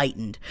it's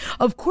heightened.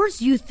 Of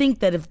course you think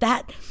that if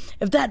that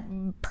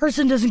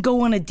person doesn't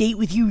go on a date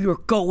with you,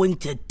 you're going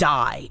to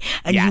die,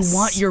 and yes. You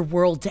want your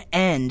world to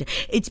end.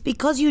 It's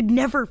because you'd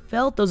never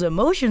felt those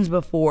emotions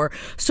before.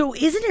 So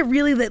isn't it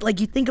really that, like,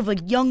 you think of like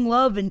young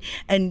love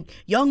and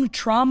young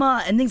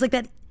trauma and things like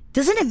that,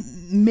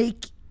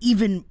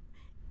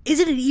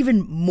 isn't it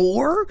even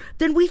more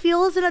than we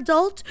feel as an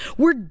adult?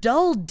 We're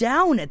dulled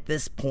down at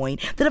this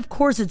point that of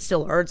course it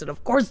still hurts and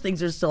of course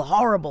things are still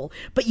horrible,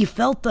 but you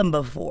felt them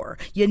before.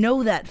 You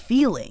know that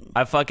feeling.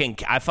 I fucking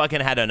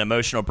had an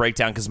emotional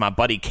breakdown because my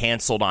buddy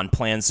canceled on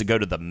plans to go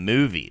to the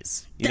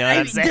movies. You know what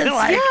I'm saying?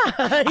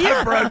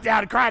 I broke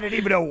down, cried, I didn't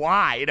even know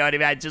why. You know what I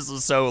mean? I just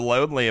was so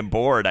lonely and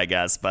bored, I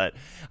guess. But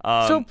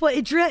but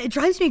it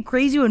drives me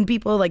crazy when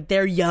people are like,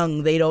 they're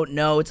young, they don't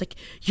know. It's like,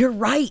 you're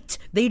right,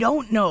 they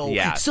don't know.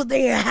 Yeah. So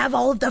they have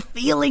all of the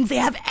feelings, they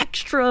have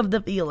extra of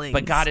the feelings.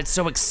 But God, it's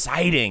so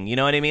exciting. You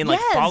know what I mean?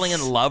 Like falling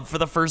in love for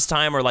the first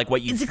time, or like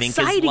what you think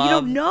exciting. is love. You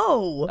don't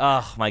know.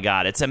 Oh my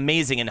God, it's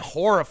amazing and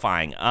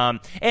horrifying.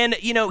 And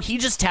he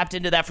just tapped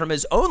into that from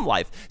his own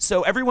life.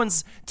 So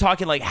everyone's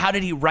talking like, how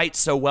did he write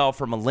so well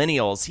for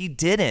millennials? He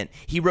didn't.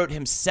 He wrote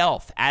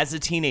himself as a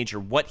teenager,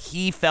 what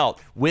he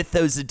felt with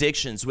those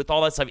addictions, with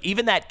all that stuff.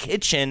 Even that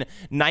kitchen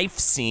knife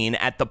scene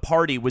at the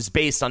party was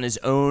based on his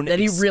own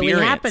experience. Really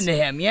happened to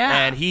him,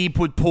 yeah. And he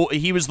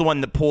was the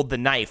one that pulled the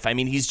knife. I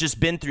mean, he's just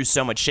been through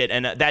so much shit,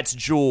 and that's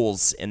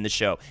Jules in the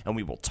show, and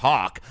we will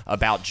talk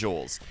about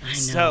Jules.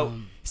 I know.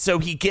 So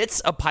he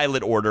gets a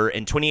pilot order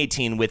in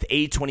 2018 with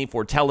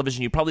A24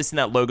 Television. You've probably seen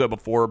that logo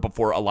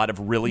before a lot of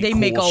really cool shit. They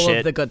make all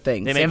of the good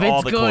things. They make if all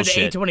it's the good, cool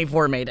shit.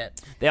 A24 made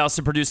it. They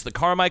also produced The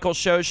Carmichael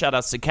Show. Shout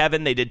outs to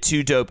Kevin. They did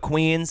 2 Dope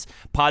Queens,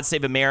 Pod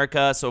Save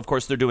America. So, of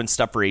course, they're doing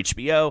stuff for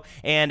HBO.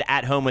 And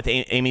At Home with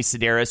Amy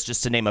Sedaris,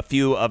 just to name a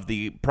few of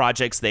the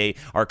projects they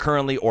are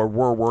currently or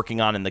were working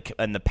on in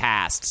the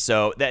past.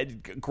 So,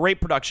 that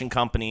great production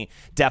company,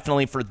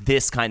 definitely for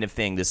this kind of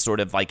thing, this sort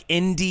of like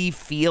indie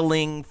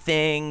feeling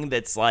thing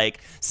that's like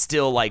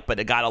still like, but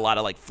it got a lot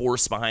of like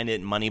force behind it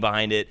and money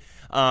behind it.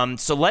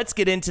 So let's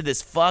get into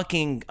this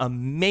fucking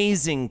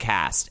amazing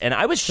cast. And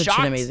I was Such shocked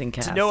an amazing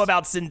cast. to know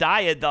about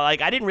Zendaya.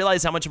 Like, I didn't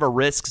realize how much of a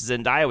risk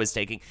Zendaya was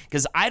taking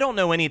because I don't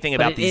know anything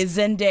about It is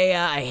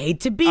Zendaya. I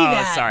hate to be Oh,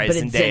 that. sorry, but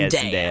Zendaya, it's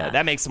Zendaya.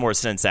 That makes more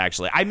sense,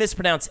 actually. I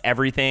mispronounce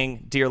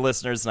everything, dear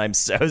listeners, and I'm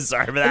so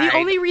sorry for that. The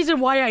only reason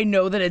why I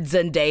know that it's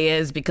Zendaya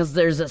is because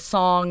there's a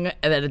song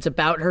that it's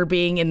about her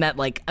being in that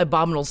like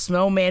Abominable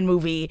Snowman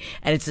movie,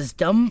 and it's this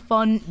dumb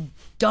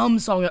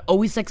song that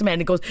always sticks in my head,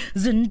 and it goes,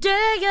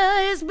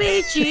 Zendaya is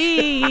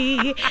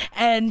beachy.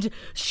 And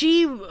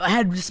she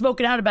had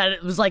spoken out about it.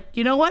 It was like,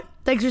 you know what?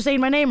 Thanks for saying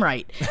my name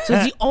right. So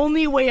it's the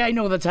only way I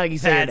know that's how you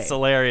say it. That's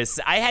hilarious.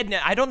 I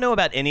don't know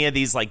about any of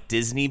these like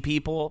Disney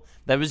people.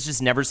 That was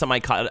just never something I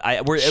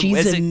caught.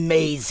 She's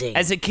amazing.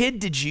 As a kid,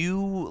 did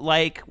you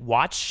like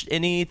watch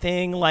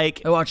anything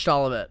like? I watched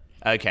all of it.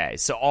 Okay,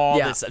 so all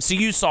this. So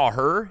you saw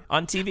her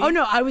on TV? Oh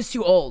no, I was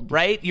too old.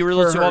 Right? You were a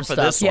little too old for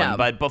stuff, this one,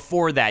 but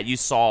before that, you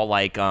saw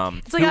like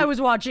It's like I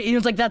was watching. You know,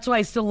 it's like that's why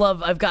I still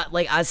love. I've got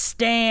like a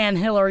Stan,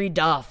 Hilary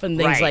Duff, and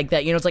things like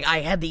that. You know, it's like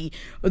I had the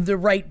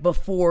right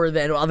before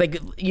then.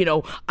 Like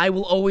I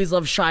will always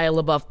love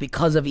Shia LaBeouf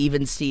because of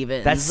Even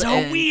Stevens. That's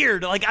so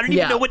weird. Like I don't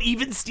even know what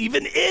Even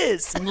Steven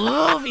is.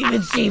 Love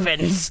Even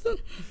Stevens.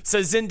 So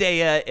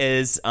Zendaya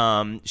is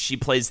she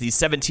plays the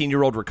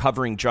 17-year-old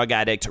recovering drug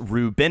addict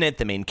Rue Bennett,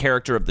 the main character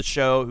of the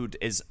show, who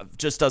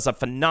just does a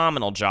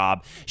phenomenal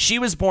job. She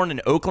was born in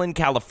Oakland,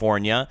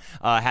 California,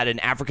 had an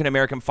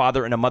African-American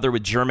father and a mother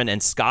with German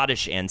and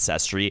Scottish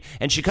ancestry,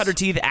 and she cut her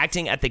teeth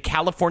acting at the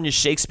California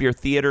Shakespeare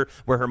Theater,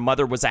 where her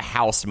mother was a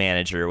house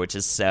manager, which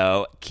is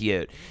so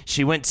cute.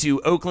 She went to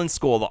Oakland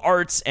School of the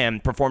Arts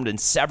and performed in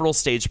several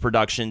stage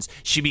productions.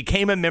 She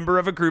became a member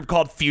of a group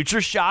called Future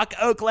Shock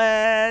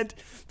Oakland.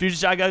 Future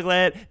Shock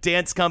Oakland,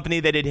 dance company.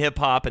 They did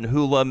hip-hop and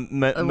hula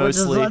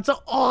mostly. That's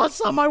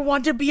awesome. I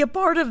want to be a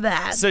part of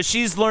that. So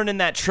she's learning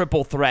that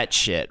triple threat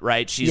shit,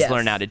 right? She's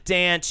learning how to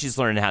dance, she's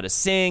learning how to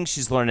sing,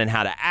 she's learning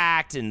how to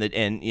act, on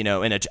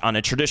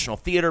a traditional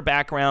theater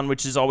background,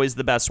 which is always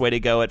the best way to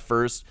go at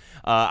first,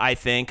 I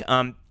think.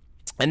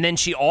 And then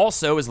she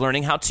also is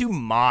learning how to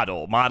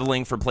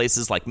modeling for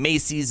places like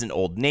Macy's and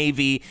Old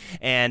Navy.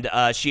 And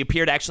she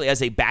appeared actually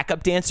as a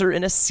backup dancer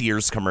in a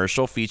Sears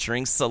commercial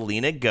featuring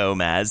Selena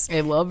Gomez. I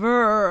love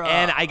her.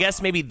 And I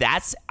guess maybe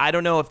I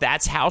don't know if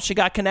that's how she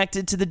got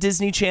connected to the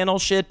Disney Channel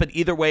shit, but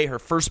either way, her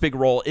first big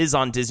role is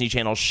on Disney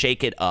Channel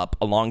Shake It Up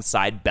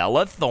alongside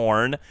Bella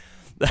Thorne.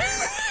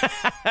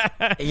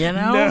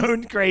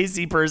 Known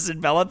crazy person,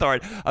 Bella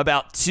Thorne.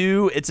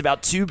 It's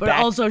about two. But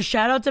also,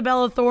 shout out to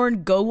Bella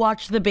Thorne. Go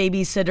watch The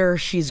Babysitter.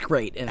 She's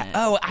great in it.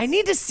 Oh, I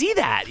need to see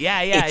that. Yeah.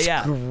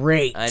 It's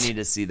great. I need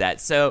to see that.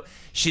 So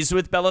she's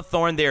with Bella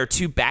Thorne. They are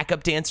two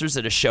backup dancers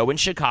at a show in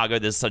Chicago.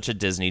 This is such a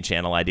Disney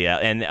Channel idea,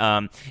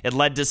 and it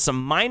led to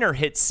some minor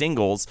hit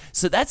singles.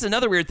 So that's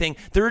another weird thing.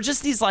 There are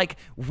just these like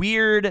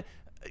weird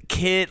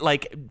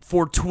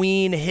for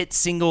tween hit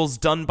singles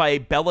done by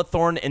Bella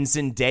Thorne and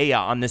Zendaya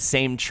on the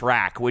same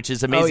track, which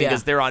is amazing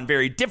because they're on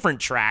very different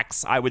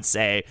tracks, I would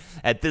say,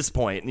 at this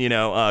point,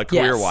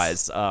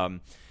 career-wise.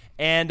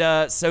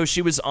 And so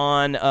she was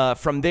on,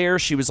 from there,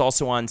 she was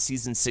also on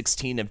season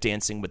 16 of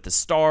Dancing with the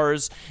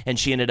Stars, and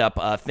she ended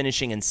up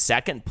finishing in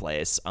second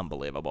place.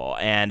 Unbelievable.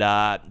 And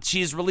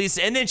she's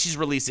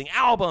releasing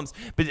albums,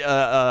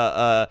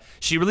 but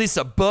she released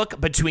a book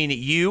between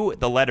you,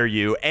 the letter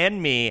U,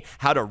 and me,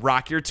 How to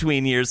Rock Your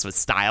Tween Years with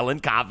Style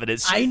and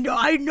Confidence. I know,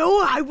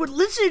 I would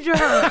listen to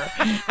her.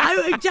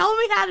 Tell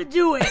me how to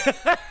do it.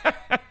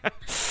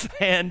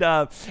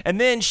 And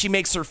then she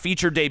makes her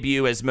feature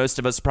debut, as most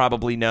of us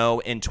probably know,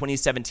 in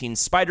 2017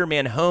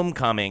 Spider-Man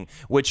Homecoming,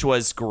 which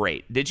was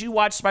great. Did you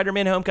watch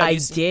Spider-Man Homecoming? I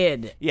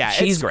did. Yeah,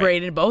 she's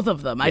great in both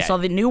of them. Yeah. I saw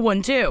the new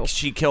one too.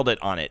 She killed it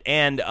on it.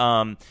 And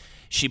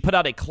she put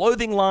out a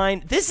clothing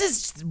line.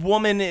 This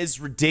woman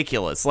is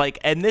ridiculous. She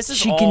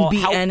can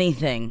be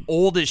anything.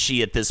 Old is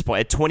she at this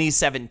point? At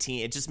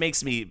 2017, it just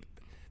makes me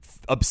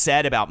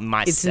upset about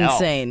myself. It's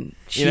insane.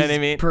 You know what I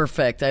mean?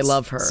 Perfect. I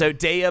love her. So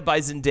Daya by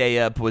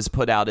Zendaya was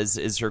put out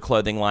as her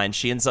clothing line.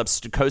 She ends up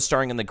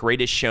co-starring in The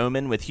Greatest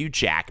Showman with Hugh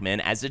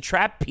Jackman as a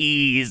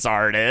trapeze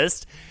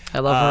artist. I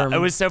love her. It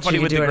was so funny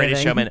with The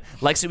Greatest Showman.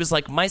 Lexi was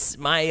like, my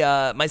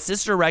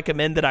sister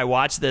recommended I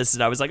watch this,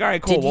 and I was like, all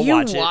right, cool, we'll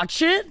watch it. Did you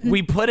watch it?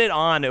 We put it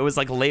on. It was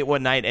like late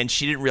one night, and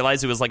she didn't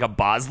realize it was like a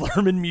Baz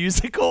Luhrmann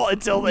musical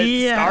until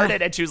it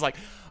started, and she was like,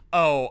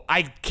 oh,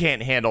 I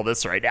can't handle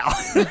this right now.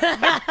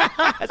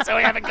 So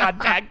I haven't gone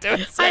back to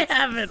it since. I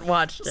haven't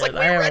watched it. It's like, we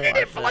rented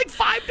it for like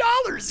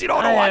 $5. You don't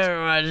want to watch it. I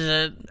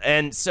haven't watched it.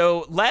 And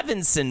so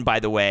Levinson,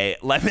 by the way,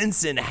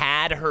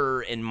 had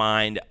her in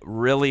mind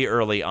really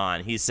early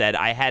on. He said,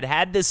 I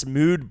had this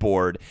mood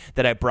board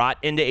that I brought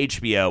into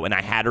HBO, and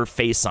I had her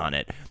face on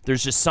it.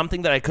 There's just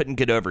something that I couldn't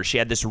get over. She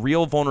had this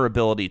real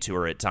vulnerability to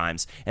her at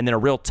times, and then a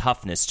real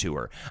toughness to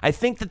her. I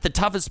think that the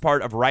toughest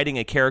part of writing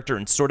a character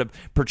and sort of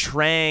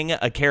portraying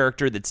a character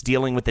that's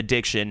dealing with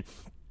addiction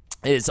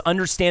is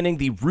understanding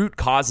the root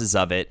causes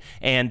of it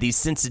and the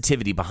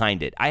sensitivity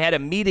behind it. I had a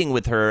meeting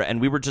with her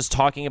and we were just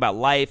talking about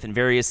life and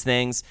various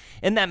things.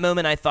 In that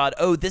moment, I thought,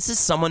 oh, this is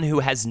someone who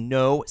has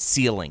no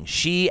ceiling.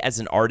 She, as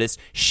an artist,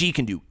 she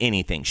can do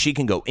anything. She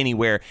can go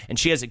anywhere, and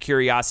she has a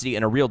curiosity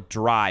and a real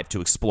drive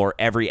to explore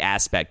every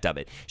aspect of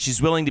it.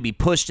 She's willing to be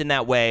pushed in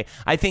that way.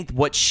 I think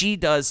what she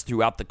does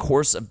throughout the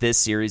course of this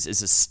series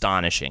is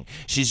astonishing.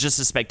 She's just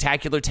a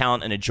spectacular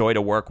talent and a joy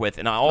to work with.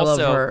 And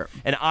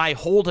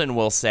Holden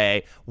will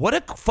say, what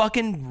a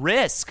fucking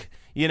risk,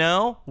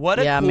 what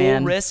a cool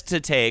risk to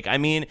take. I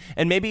mean,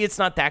 and maybe it's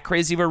not that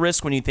crazy of a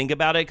risk when you think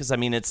about it, because I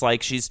mean, it's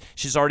like she's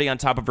already on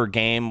top of her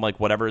game, like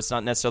whatever. It's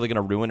not necessarily going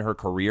to ruin her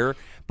career,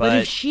 but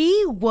if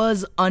she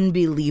was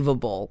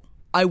unbelievable,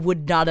 I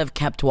would not have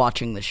kept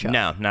watching the show.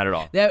 No, not at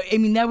all.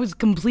 That was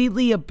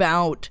completely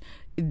about.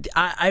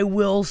 I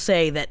will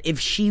say that if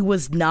she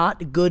was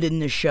not good in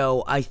the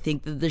show, I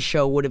think that the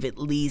show would have at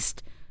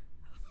least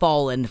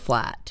fallen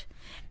flat.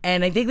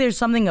 And I think there's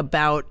something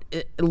about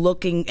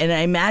looking, and I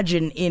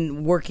imagine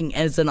in working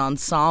as an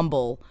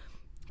ensemble,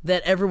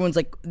 that everyone's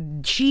like,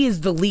 she is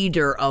the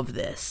leader of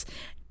this.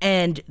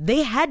 And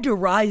they had to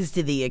rise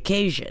to the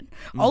occasion.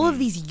 Mm-hmm. All of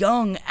these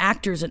young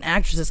actors and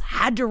actresses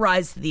had to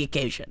rise to the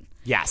occasion.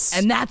 Yes.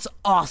 And that's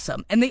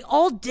awesome. And they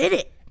all did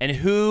it. And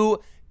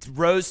who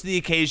rose to the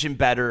occasion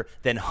better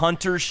than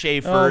Hunter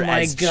Schafer Oh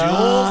my as God,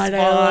 Jules Vaughn?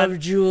 I love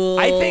Jules.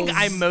 I think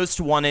I most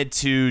wanted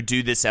to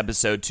do this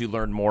episode to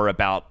learn more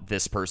about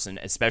this person,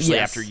 especially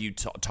after you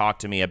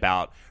talked to me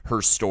about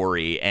her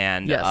story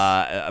and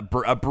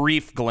a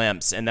brief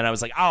glimpse, and then I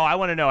was like, oh, I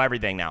want to know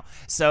everything now.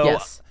 So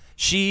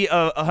she,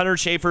 Hunter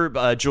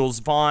Schafer, Jules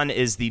Vaughn,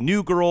 is the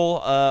new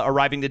girl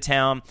arriving to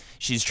town.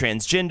 She's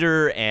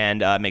transgender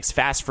and makes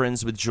fast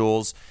friends with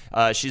Jules.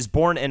 She's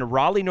born in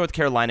Raleigh, North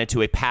Carolina,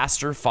 to a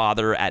pastor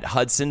father at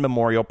Hudson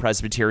Memorial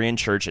Presbyterian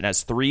Church, and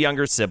has 3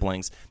 younger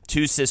siblings,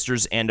 2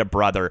 sisters, and a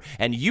brother.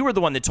 And you were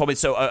the one that told me,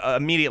 so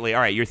immediately,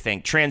 all right, you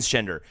think,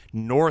 transgender,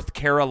 North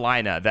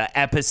Carolina, the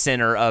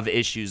epicenter of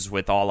issues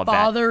with all of that.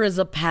 Father is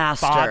a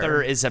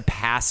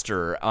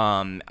pastor.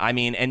 I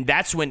mean, and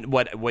that's when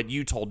what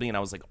you told me, and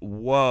I was like,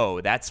 whoa,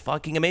 that's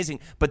fucking amazing.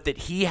 But that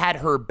he had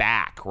her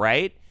back,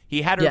 right?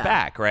 He had her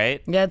back,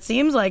 right? Yeah, it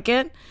seems like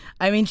it.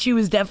 I mean, she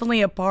was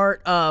definitely a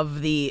part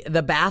of the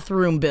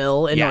bathroom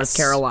bill in North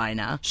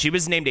Carolina. She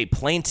was named a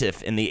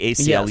plaintiff in the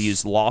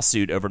ACLU's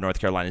lawsuit over North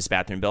Carolina's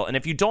bathroom bill. And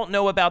if you don't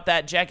know about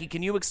that, Jackie,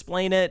 can you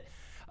explain it?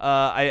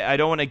 I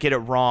don't want to get it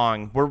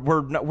wrong.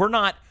 We're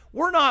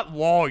not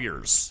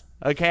lawyers.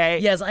 Okay.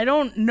 Yes, I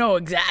don't know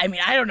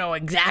I don't know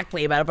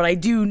exactly about it, but I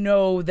do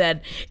know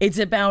that it's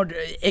about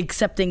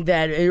accepting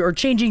that or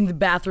changing the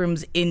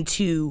bathrooms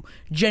into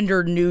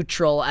gender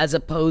neutral as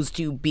opposed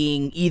to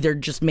being either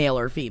just male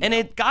or female. And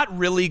it got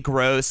really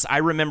gross. I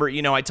remember,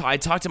 I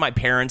talked to my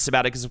parents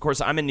about it because, of course,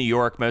 I'm in New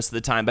York most of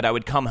the time, but I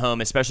would come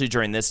home, especially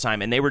during this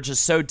time, and they were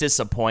just so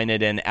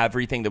disappointed in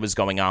everything that was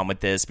going on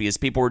with this because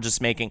people were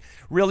just making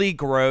really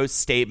gross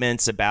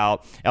statements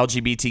about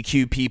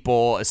LGBTQ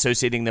people,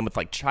 associating them with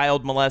like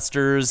child molesters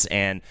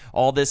and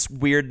all this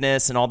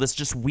weirdness and all this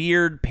just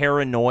weird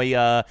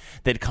paranoia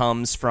that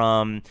comes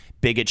from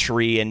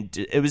bigotry, and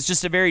it was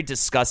just a very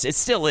disgusting. It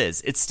still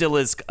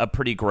is a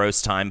pretty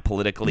gross time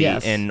politically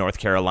in North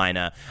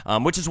Carolina,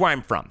 which is where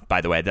I'm from,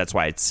 by the way. That's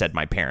why I said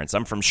my parents.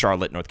 I'm from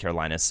Charlotte, North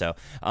Carolina. So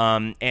so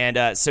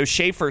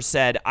Schafer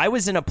said, I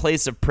was in a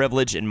place of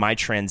privilege in my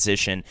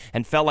transition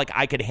and felt like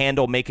I could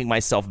handle making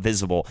myself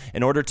visible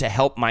in order to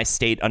help my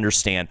state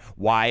understand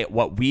why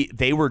what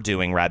they were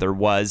doing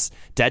was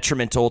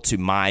detrimental to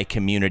my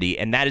community.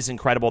 And that is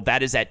incredible.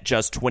 That is at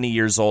just 20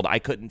 years old. I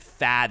couldn't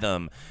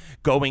fathom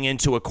going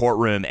into a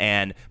courtroom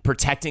and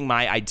protecting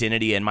my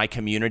identity and my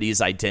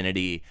community's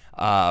identity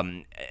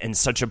in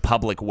such a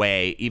public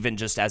way, even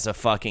just as a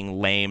fucking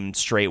lame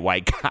straight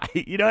white guy.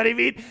 You know what I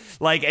mean?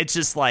 Like, it's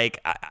just like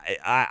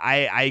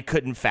I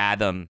couldn't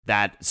fathom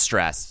that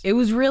stress. It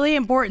was really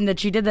important that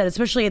she did that,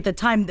 especially at the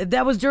time.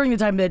 That was during the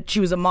time that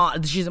she's a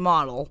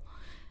model.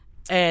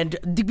 And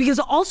because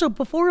also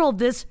before all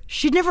this,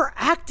 she'd never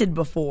acted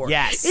before.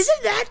 Yes.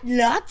 Isn't that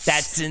nuts?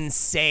 That's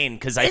insane,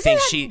 because I think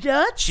she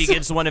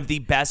gives one of the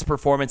best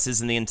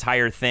performances in the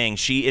entire thing.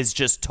 She is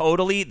just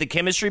totally, the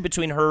chemistry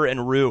between her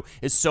and Rue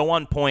is so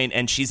on point,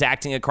 and she's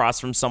acting across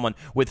from someone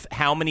with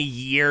how many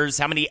years,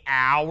 how many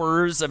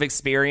hours of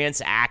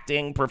experience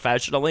acting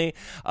professionally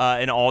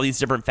in all these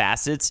different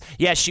facets.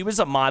 Yeah, she was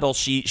a model.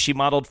 She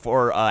modeled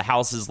for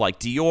houses like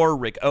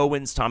Dior, Rick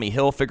Owens, Tommy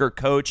Hilfiger,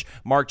 Coach,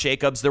 Marc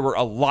Jacobs. There were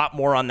a lot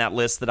more on that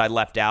list that I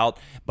left out,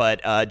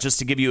 but just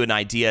to give you an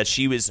idea,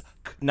 she was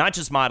not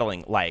just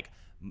modeling, like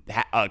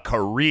a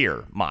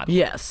career model.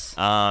 Yes.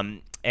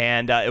 And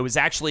it was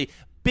actually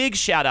big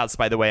shout outs,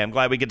 by the way. I'm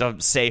glad we get to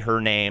say her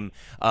name.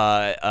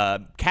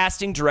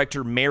 Casting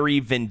director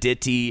Mary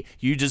Venditti,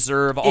 you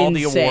deserve all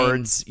the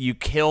awards. You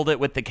killed it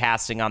with the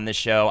casting on this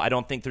show. I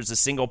don't think there's a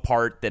single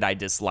part that I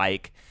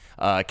dislike.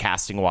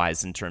 casting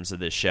wise in terms of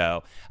this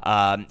show.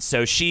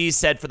 So she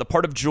said for the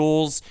part of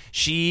Jules,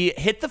 she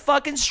hit the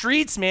fucking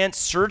streets, man,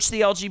 searched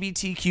the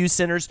LGBTQ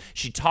centers.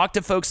 She talked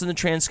to folks in the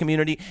trans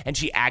community, and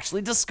she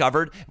actually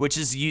discovered, which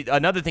is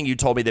another thing you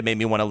told me that made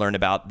me want to learn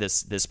about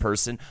this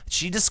person.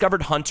 She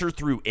discovered Hunter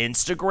through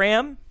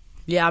Instagram.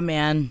 Yeah,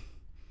 man.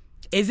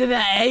 Isn't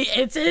that?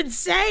 It's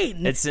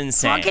insane. It's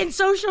insane. Fucking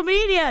social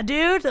media,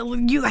 dude.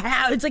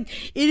 It's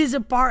like it is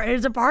a part.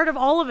 It's a part of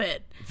all of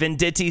it.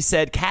 Venditti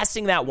said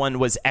casting that one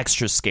was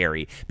extra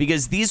scary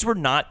because these were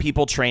not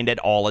people trained at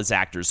all as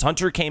actors.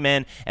 Hunter came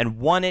in and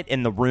won it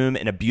in the room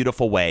in a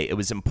beautiful way. It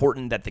was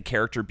important that the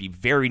character be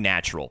very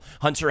natural.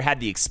 Hunter had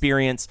the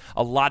experience.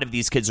 A lot of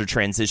these kids are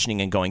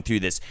transitioning and going through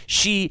this.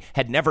 She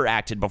had never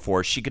acted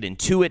before. She could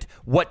intuit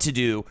what to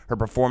do. Her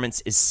performance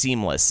is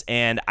seamless.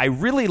 And I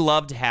really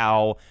loved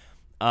how...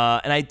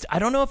 and I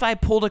don't know if I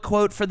pulled a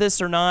quote for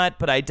this or not,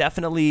 but I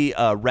definitely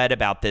read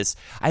about this.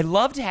 I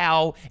loved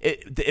how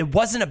it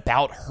wasn't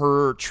about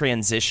her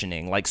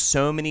transitioning, like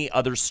so many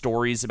other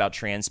stories about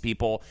trans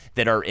people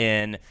that are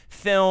in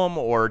film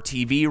or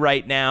TV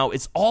right now.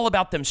 It's all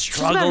about them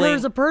struggling. It's about her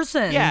as a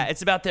person. Yeah,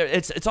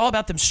 it's all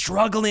about them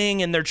struggling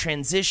in their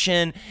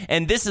transition.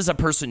 And this is a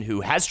person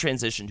who has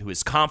transitioned, who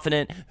is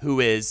confident, who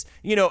is,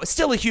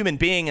 still a human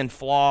being and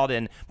flawed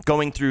and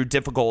going through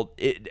difficult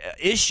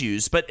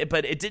issues, but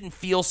it didn't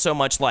feel so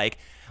much like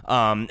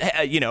because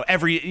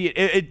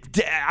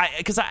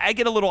I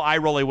get a little eye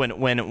rolly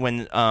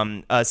when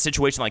a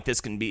situation like this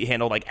can be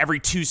handled like every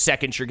 2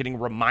 seconds you're getting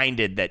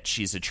reminded that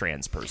she's a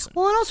trans person.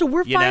 Well, and also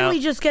we're finally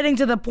just getting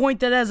to the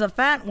point that as a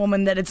fat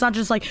woman that it's not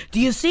just like, do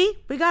you see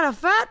we got a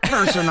fat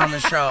person on the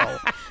show?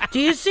 Do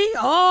you see?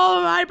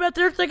 Oh, I bet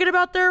they're thinking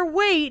about their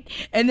weight.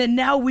 And then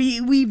now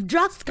we've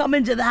just come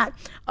into that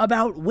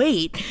about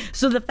weight.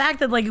 So the fact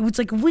that it's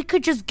like we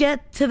could just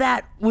get to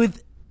that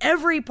with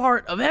every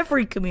part of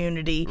every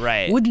community,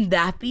 right? Wouldn't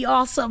that be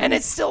awesome? And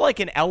it's still like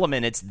an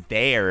element, it's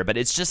there, but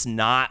it's just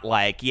not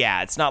like,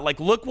 it's not like,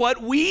 look what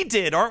we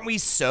did, aren't we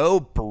so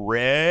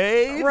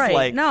brave? Right,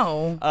 like,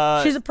 no,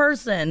 she's a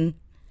person.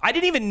 I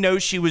didn't even know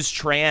she was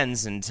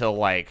trans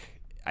until I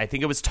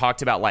think it was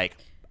talked about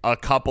a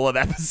couple of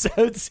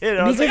episodes in.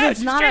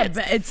 Because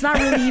it's not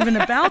really even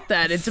about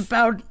that. It's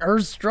about her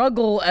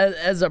struggle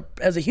as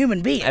a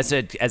human being, as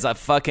a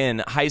fucking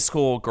high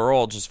school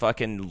girl, just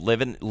fucking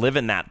living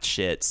that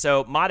shit.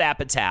 So Maude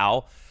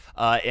Apatow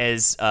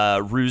is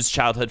Rue's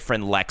childhood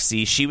friend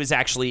Lexi. She was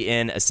actually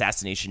in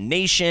Assassination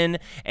Nation,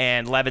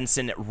 and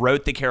Levinson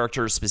wrote the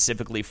character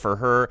specifically for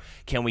her.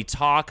 Can we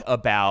talk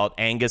about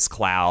Angus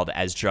Cloud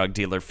as drug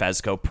dealer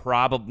Fezco?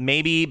 Probably,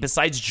 maybe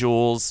besides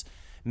Jules,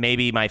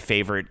 maybe my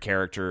favorite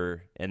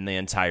character in the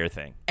entire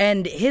thing.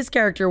 And his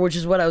character, which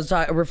is what I was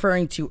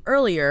referring to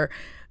earlier,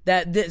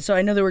 so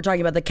I know they were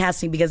talking about the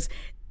casting because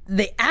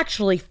they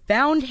actually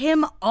found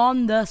him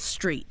on the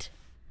street.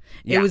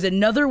 Yeah. It was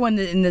another one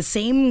that in the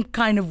same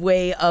kind of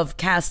way of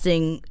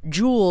casting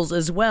Jules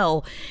as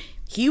well.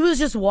 He was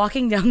just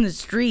walking down the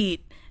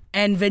street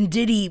and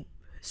Venditti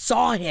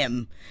saw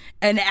him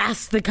and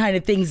asked the kind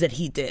of things that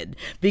he did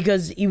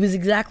because he was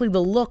exactly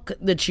the look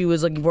that she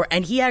was looking for.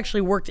 And he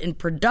actually worked in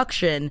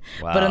production,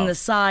 but on the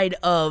side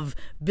of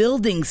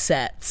building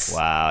sets.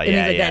 Wow, and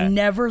I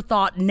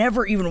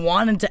never even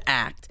wanted to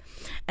act.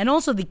 And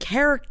also the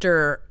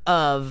character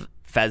of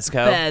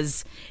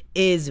Fez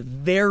is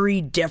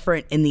very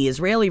different in the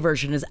Israeli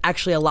version, is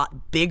actually a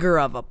lot bigger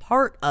of a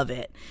part of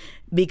it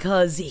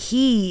because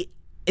the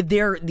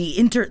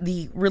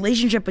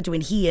relationship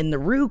between he and the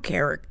Rue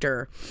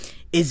character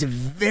is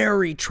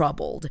very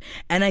troubled.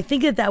 And I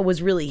think that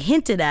was really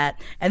hinted at.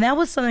 And that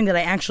was something that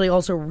I actually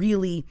also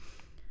really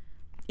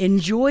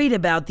enjoyed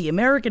about the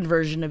American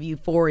version of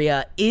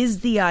Euphoria is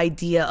the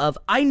idea of,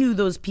 I knew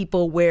those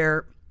people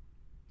where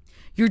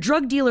your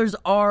drug dealers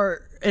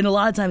are, and a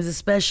lot of times,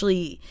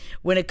 especially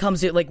when it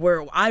comes to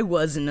where I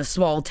was in a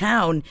small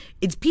town,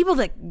 it's people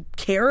that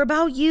care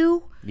about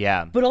you.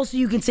 Yeah. But also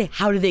you can say,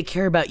 how do they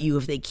care about you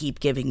if they keep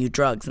giving you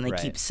drugs and they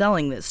keep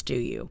selling this to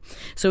you?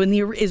 So in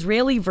the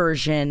Israeli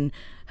version,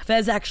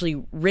 Fez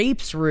actually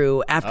rapes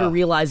Rue after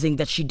realizing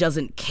that she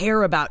doesn't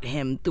care about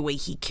him the way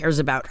he cares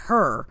about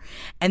her.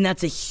 And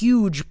that's a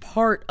huge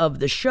part of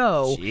the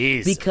show.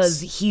 Jesus. Because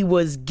he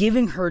was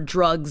giving her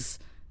drugs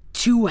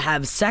to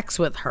have sex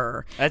with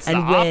her.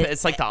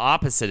 It's like the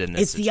opposite in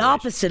this situation. The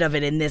opposite of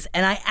it in this.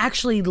 And I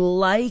actually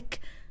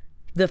like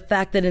the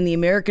fact that in the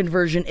American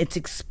version, it's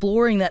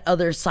exploring that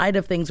other side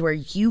of things where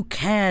you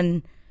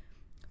can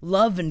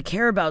love and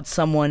care about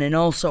someone and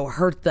also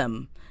hurt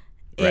them.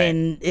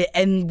 Right.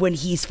 And when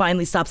he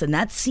finally stops in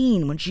that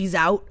scene, when she's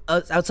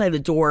outside the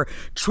door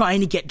trying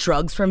to get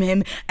drugs from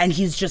him, and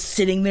he's just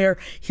sitting there,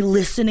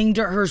 listening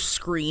to her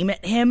scream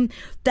at him,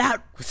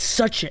 that was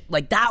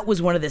that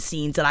was one of the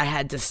scenes that I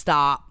had to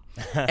stop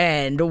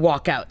and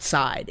walk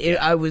outside.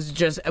 I was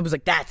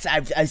like,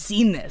 I've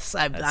seen this.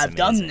 I've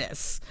done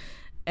this.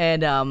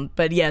 And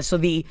but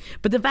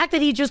the fact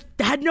that he just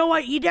had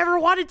he never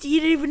wanted to, he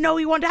didn't even know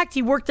he wanted to act.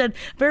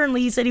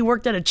 Apparently he said he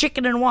worked at a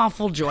chicken and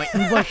waffle joint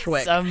in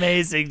Bushwick. It's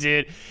amazing,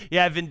 dude.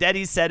 Yeah,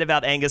 Vendetti said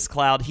about Angus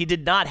Cloud, he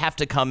did not have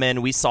to come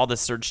in. We saw the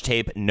search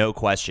tape, no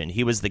question.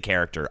 He was the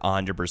character,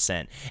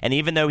 100%. And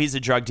even though he's a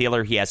drug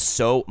dealer, he has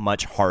so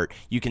much heart.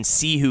 You can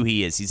see who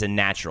he is. He's a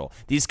natural.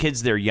 These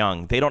kids, they're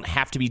young. They don't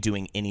have to be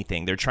doing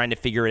anything. They're trying to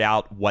figure it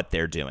out what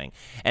they're doing.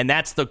 And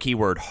that's the key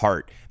word,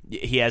 heart.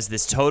 He has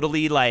this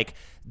totally like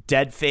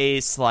dead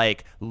face,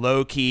 like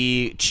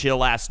low-key,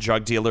 chill-ass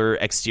drug dealer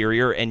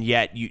exterior, and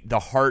yet the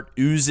heart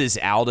oozes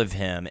out of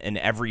him in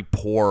every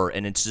pore,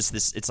 and it's just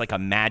this, it's like a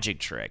magic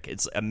trick.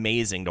 It's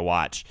amazing to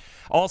watch.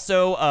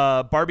 Also,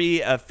 Barbie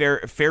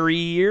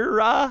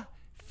Ferreira?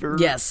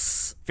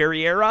 Yes.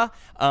 Ferreira.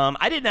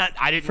 I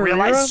didn't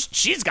realize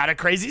she's got a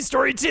crazy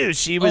story too.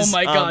 She was. Oh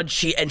my God.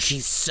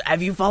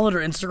 Have you followed her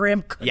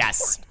Instagram? Good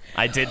yes. Lord.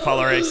 I did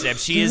follow her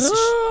Instagram. She is.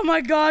 Oh my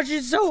God,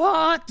 she's so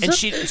hot. And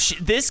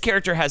this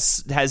character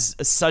has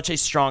such a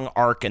strong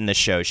arc in the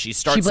show. She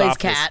plays off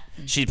Kat.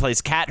 She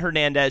plays Kat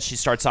Hernandez. She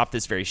starts off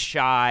this very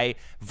shy,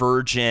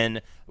 virgin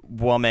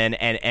woman,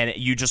 and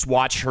you just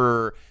watch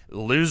her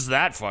lose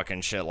that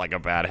fucking shit like a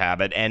bad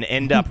habit and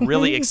end up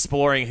really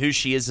exploring who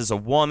she is as a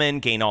woman,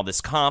 gain all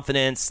this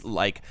confidence,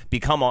 like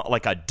become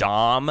like a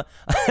dom,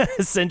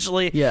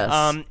 essentially. Yes,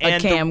 a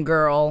cam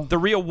girl. The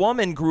real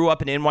woman grew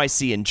up in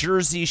NYC and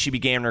Jersey. She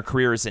began her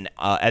career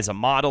as a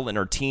model in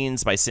her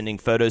teens by sending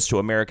photos to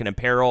American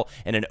Apparel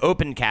in an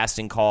open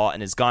casting call,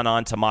 and has gone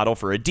on to model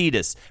for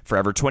Adidas,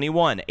 Forever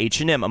 21,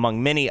 H&M,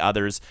 among many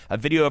others. A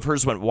video of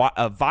hers went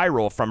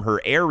viral from her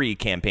Aerie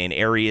campaign.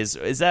 Aerie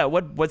is that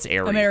what's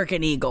Aerie?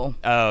 American Eagle.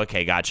 Oh,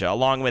 okay, gotcha.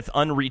 Along with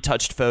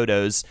unretouched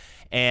photos.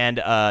 And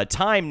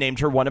Time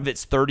named her one of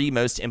its 30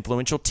 most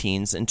influential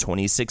teens in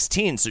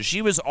 2016. So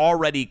she was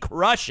already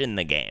crushing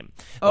the game.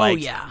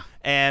 Yeah.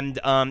 And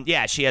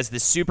she has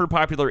this super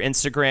popular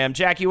Instagram.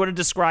 Jack, you want to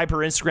describe her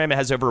Instagram? It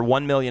has over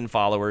 1 million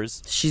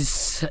followers.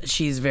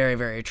 She's very,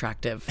 very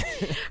attractive.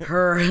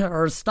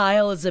 Her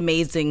style is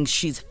amazing.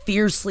 She's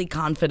fiercely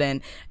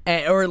confident,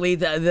 or at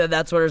least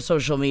that's what her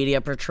social media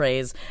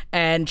portrays.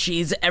 And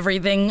she's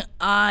everything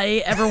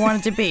I ever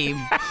wanted to be.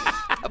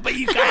 But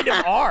you kind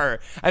of are.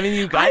 I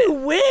mean, I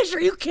wish.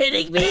 Are you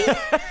kidding me?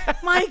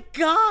 My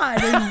God,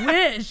 I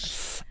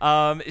wish.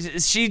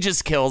 She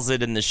just kills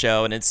it in the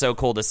show, and it's so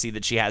cool to see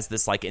that she has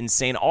this like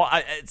insane. All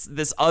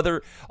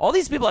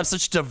these people have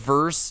such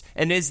diverse,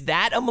 and is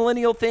that a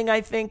millennial thing?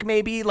 I think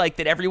maybe like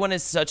that everyone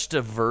has such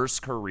diverse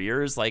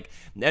careers. Like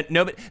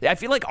nobody, I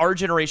feel like our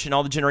generation,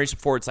 all the generations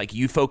before, it's like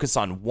you focus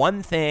on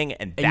one thing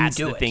and that's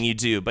the thing you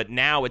do. But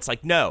now it's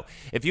like no,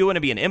 if you want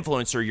to be an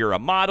influencer, you're a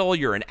model,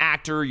 you're an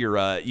actor, you're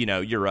a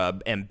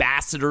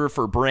ambassador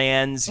for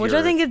brands. Which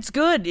I think it's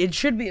good. It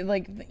should be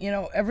like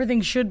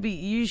everything should be.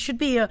 You should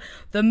be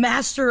the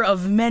master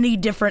of many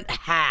different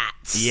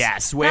hats.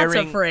 Yes, wearing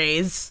that's a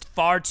phrase.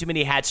 Far too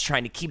many hats,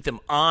 trying to keep them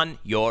on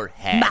your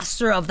head.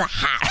 Master of the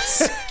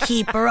hats,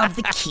 keeper of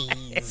the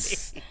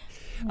keys.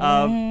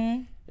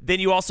 Then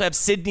you also have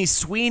Sydney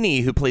Sweeney,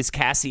 who plays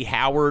Cassie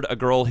Howard, a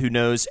girl who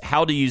knows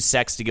how to use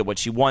sex to get what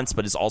she wants,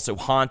 but is also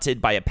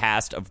haunted by a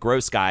past of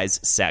gross guys,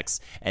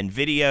 sex, and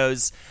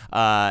videos.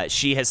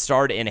 She has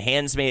starred in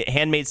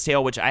Handmaid's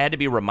Tale, which I had to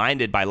be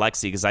reminded by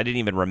Lexi because I didn't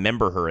even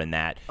remember her in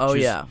that.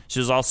 She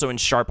was also in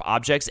Sharp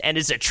Objects and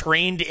is a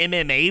trained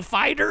MMA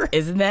fighter.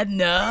 Isn't that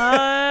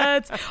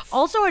nuts?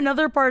 Also,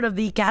 another part of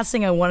the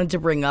casting I wanted to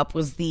bring up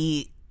was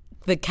the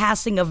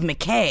casting of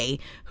McKay,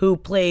 who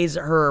plays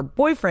her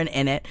boyfriend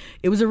in it.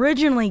 It was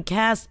originally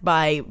cast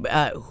by,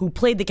 who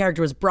played the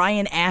character was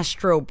Brian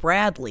Astro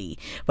Bradley,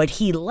 but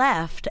he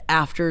left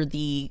after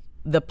the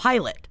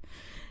pilot.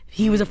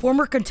 He was a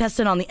former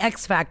contestant on The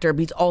X Factor, but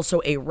he's also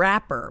a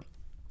rapper.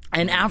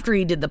 And after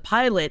he did the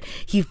pilot,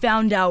 he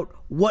found out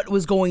what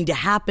was going to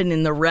happen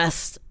in the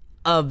rest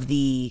of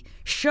the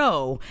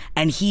show,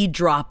 and he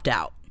dropped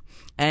out.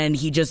 And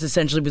he just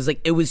essentially was like,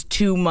 it was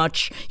too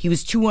much. He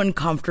was too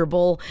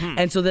uncomfortable.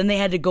 And so then they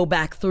had to go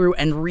back through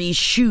and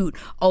reshoot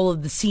all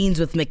of the scenes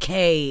with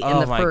McKay in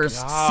the first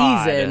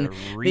season.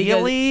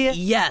 Really?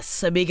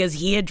 Yes, because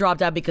he had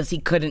dropped out because he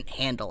couldn't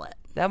handle it.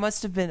 That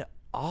must have been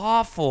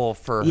awful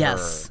for her.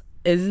 Yes.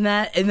 Isn't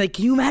that? And like,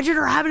 can you imagine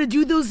her having to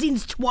do those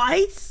scenes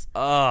twice?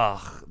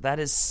 Ugh, that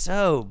is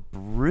so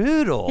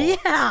brutal.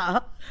 Yeah.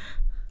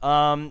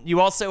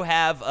 You also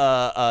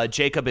have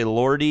Jacob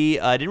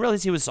Elordi. I didn't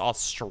realize he was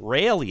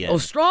Australian.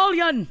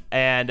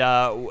 And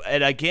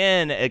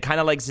again, kind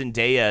of like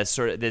Zendaya,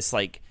 sort of this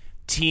like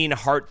teen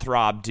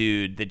heartthrob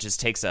dude that just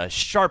takes a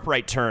sharp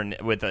right turn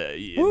with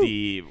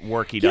the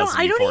work he does.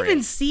 I don't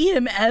even see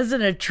him as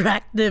an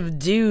attractive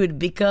dude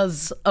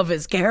because of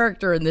his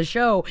character in the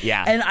show.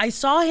 Yeah. And I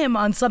saw him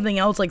on something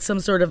else, like some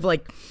sort of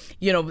like,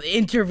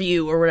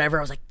 interview or whatever.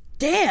 I was like,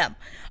 damn,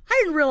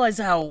 I didn't realize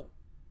how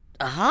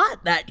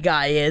hot that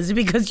guy is,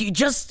 because you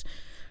just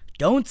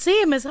don't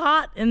see him as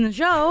hot in the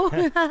show.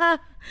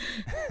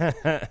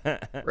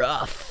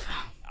 Rough.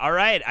 All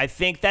right. I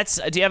think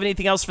that's. Do you have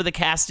anything else for the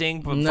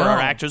casting for our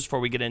actors before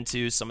we get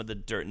into some of the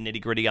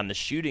nitty gritty on the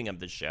shooting of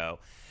the show?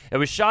 It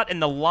was shot in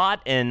the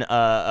lot in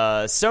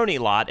Sony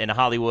lot in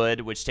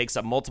Hollywood, which takes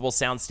up multiple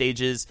sound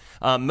stages.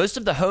 Most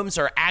of the homes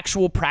are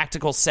actual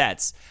practical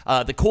sets.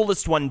 The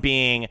coolest one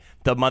being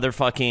the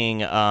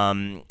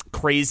motherfucking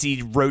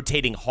crazy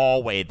rotating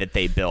hallway that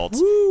they built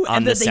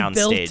on the sound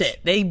stage.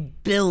 They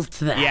built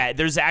that. Yeah,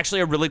 there's actually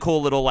a really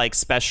cool little like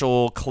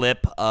special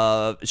clip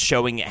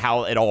showing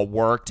how it all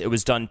worked. It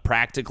was done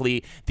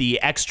practically.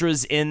 The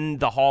extras in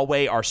the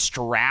hallway are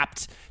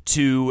strapped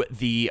to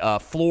the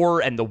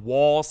floor and the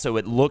wall, so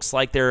it looks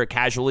like they're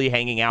casually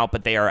hanging out,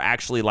 but they are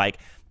actually like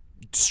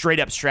straight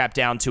up strapped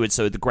down to it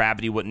so the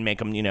gravity wouldn't make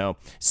them,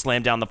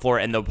 slam down the floor,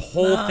 and the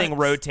whole thing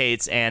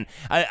rotates. And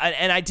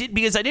I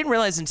didn't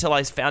realize until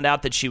I found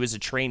out that she was a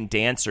trained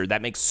dancer.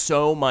 That makes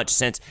so much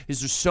sense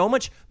because there's so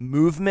much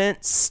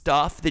movement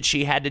stuff that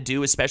she had to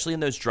do, especially in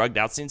those drugged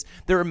out scenes.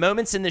 There are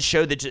moments in the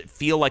show that just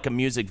feel like a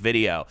music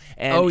video.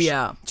 And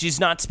she's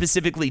not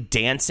specifically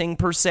dancing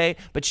per se,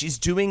 but she's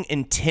doing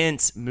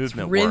intense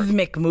movement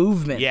rhythmic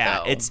movement.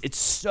 Yeah, though. it's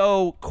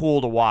so cool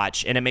to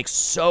watch, and it makes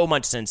so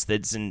much sense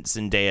that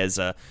Zendaya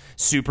is a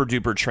super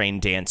duper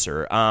trained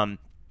dancer.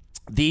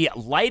 The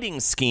lighting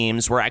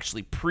schemes were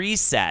actually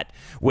preset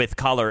with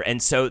color,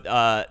 and so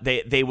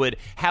they would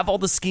have all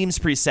the schemes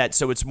preset.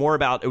 So it was more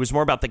about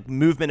the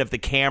movement of the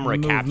camera,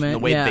 the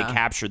way that they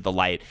captured the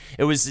light.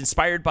 It was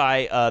inspired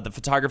by the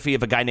photography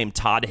of a guy named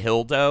Todd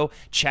Hildo.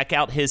 Check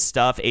out his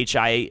stuff,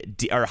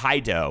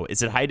 Hido.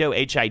 Is it Hido?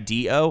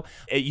 Hido?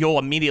 You'll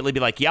immediately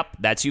be like, "Yep,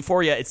 that's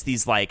Euphoria." It's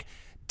these like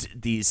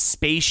these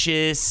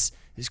spacious,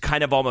 this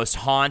kind of almost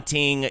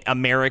haunting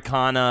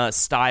Americana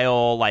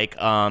style like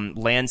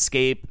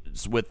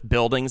landscapes with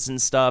buildings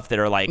and stuff that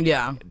are like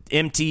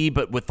empty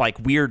but with like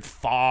weird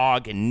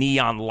fog and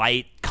neon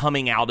light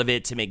coming out of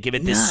it to give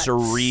it this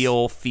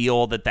surreal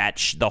feel that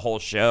the whole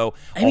show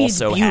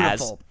also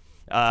has.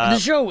 The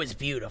show was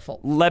beautiful.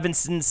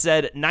 Levinson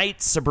said,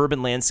 night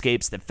suburban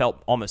landscapes that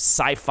felt almost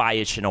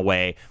sci-fi-ish in a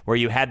way, where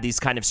you had these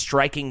kind of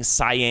striking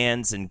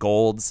cyans and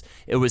golds.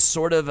 It was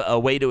sort of a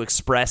way to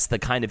express the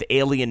kind of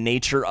alien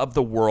nature of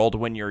the world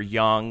when you're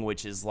young,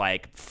 which is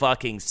like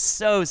fucking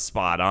so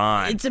spot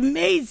on. It's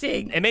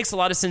amazing. It makes a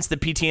lot of sense that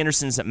P.T.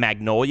 Anderson's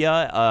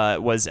Magnolia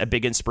was a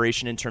big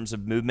inspiration in terms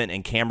of movement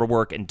and camera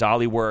work and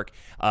dolly work.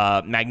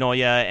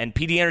 Magnolia and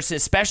P.T. Anderson,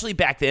 especially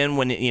back then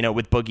when,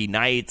 with Boogie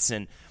Nights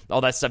and all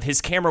that stuff,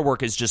 his camera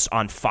work is just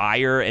on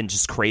fire and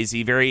just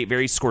crazy, very,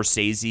 very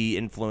Scorsese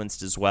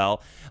influenced as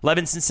well.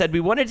 Levinson said, we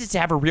wanted it to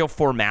have a real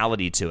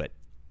formality to it.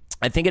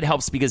 I think it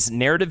helps because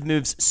narrative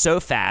moves so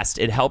fast,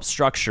 it helps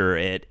structure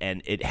it,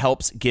 and it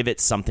helps give it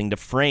something to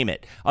frame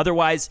it.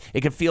 Otherwise,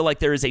 it could feel like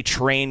there is a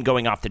train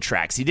going off the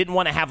tracks. He didn't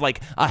want to have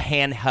like a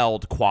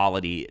handheld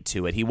quality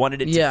to it. He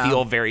wanted it to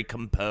feel very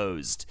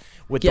composed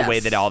with the way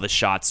that all the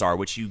shots are,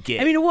 which you get.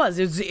 I mean,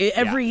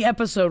 every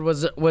episode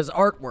was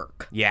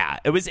artwork. Yeah,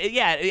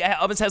 it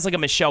almost has like a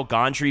Michel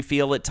Gondry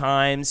feel at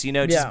times,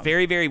 just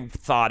very, very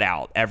thought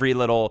out, every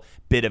little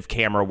bit of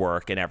camera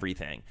work and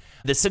everything.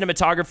 The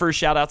cinematographer,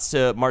 shout outs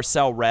to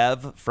Marcel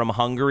Rev from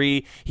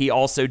Hungary. He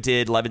also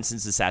did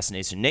Levinson's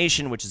Assassination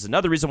Nation, which is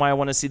another reason why I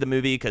want to see the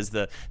movie, because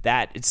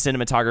that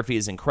cinematography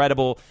is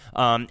incredible.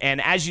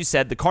 And as you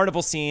said, the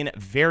carnival scene,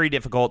 very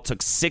difficult,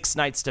 took 6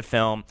 nights to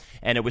film,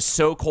 and it was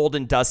so cold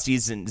and dusty,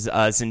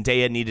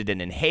 Zendaya needed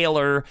an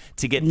inhaler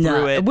to get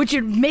through it. Which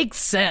it makes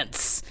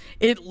sense.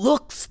 It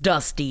looks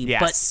dusty,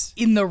 but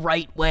in the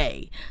right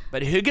way.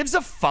 But who gives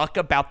a fuck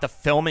about the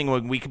filming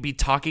when we could be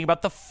talking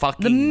about the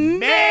fucking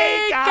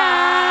makeup?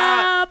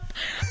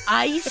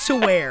 I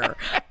swear.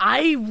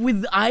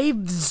 I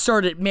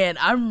started, man,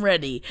 I'm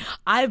ready.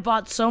 I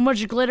bought so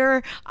much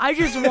glitter. I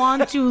just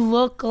want to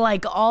look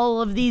like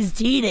all of these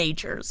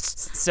teenagers.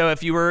 So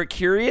if you were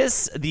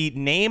curious, the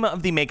name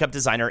of the makeup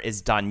designer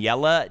is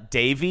Daniela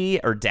Davy,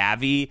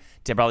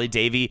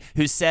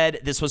 who said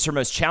this was her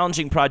most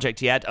challenging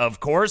project yet. Of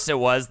course it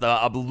was.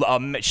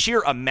 The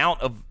sheer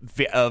amount of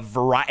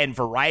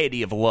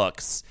variety of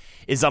looks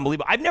is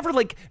unbelievable.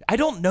 I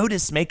don't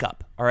notice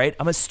makeup, all right?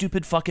 I'm a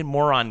stupid fucking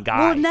moron guy,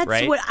 well, and that's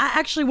right?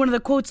 One of the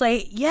quotes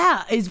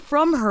is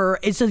from her.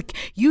 It's like,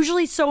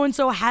 usually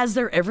so-and-so has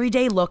their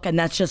everyday look, and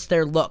that's just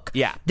their look.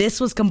 Yeah. This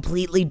was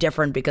completely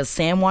different because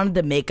Sam wanted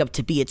the makeup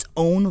to be its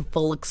own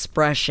full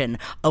expression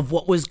of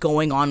what was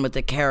going on with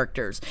the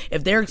characters.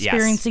 If they're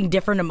experiencing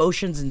different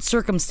emotions and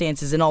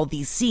circumstances in all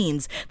these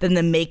scenes, then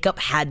the makeup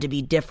had to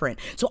be different.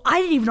 So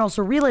I didn't even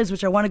also realize,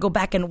 which I want to go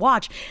back and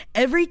watch,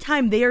 every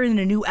time they are in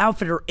a new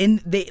outfit or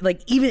they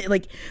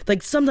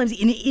sometimes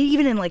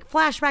even in like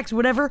flashbacks or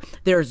whatever,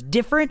 there's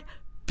different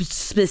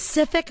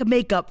specific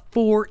makeup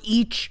for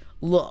each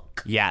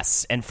look.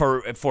 Yes, and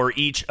for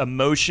each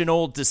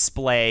emotional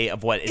display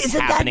of what is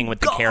happening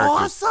with the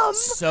characters. Awesome?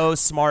 So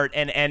smart.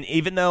 And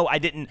even though I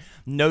didn't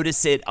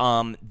notice it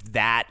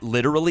that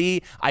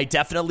literally, I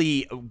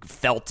definitely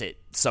felt it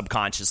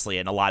subconsciously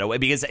in a lot of ways,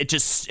 because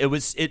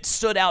it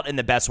stood out in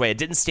the best way. It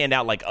didn't stand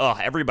out like,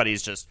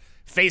 everybody's just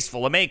face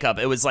full of makeup.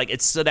 It was like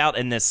it stood out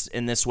in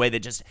this way that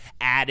just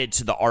added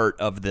to the art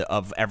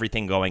of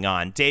everything going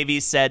on.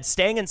 Davies said,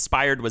 staying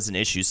inspired was an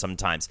issue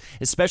sometimes,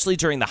 especially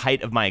during the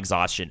height of my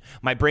exhaustion.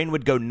 My brain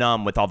would go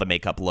numb with all the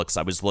makeup looks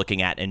I was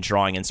looking at and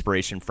drawing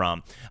inspiration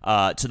from,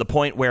 to the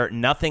point where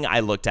nothing I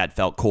looked at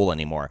felt cool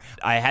anymore.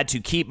 I had to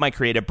keep my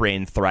creative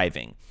brain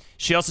thriving.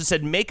 She also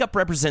said, makeup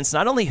represents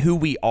not only who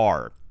we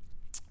are,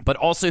 but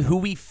also who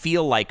we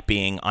feel like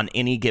being on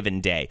any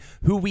given day,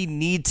 who we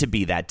need to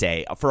be that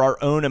day for our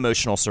own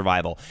emotional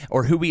survival,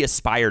 or who we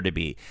aspire to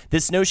be.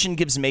 This notion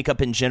gives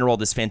makeup in general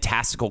this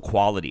fantastical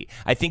quality.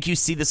 I think you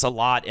see this a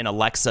lot in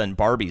Alexa and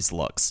Barbie's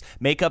looks.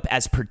 Makeup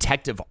as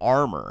protective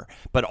armor,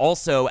 but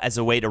also as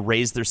a way to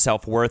raise their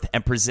self-worth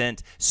and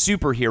present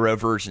superhero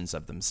versions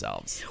of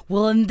themselves.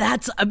 Well, and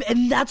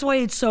that's why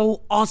it's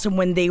so awesome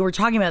when they were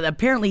talking about it.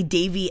 Apparently,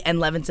 Davey and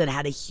Levinson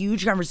had a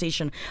huge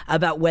conversation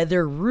about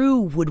whether Rue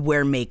would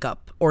wear makeup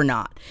or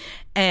not.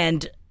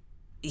 And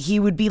he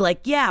would be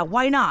like, yeah,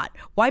 why not?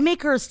 Why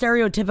make her a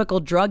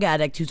stereotypical drug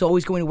addict who's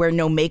always going to wear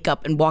no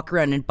makeup and walk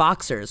around in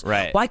boxers?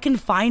 Right. Why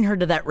confine her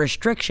to that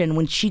restriction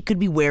when she could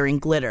be wearing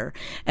glitter?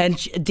 And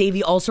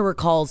Davey also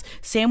recalls,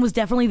 Sam was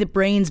definitely the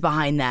brains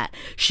behind that.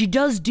 She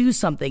does do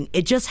something.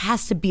 It just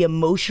has to be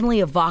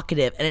emotionally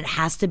evocative, and it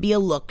has to be a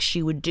look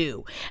she would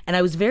do. And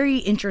I was very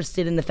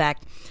interested in the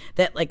fact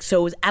that, like, so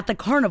it was at the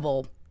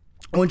carnival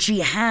when she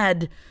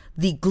had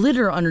the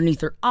glitter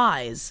underneath her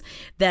eyes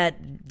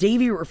that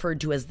Davey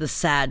referred to as the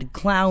sad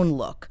clown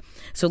look.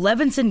 So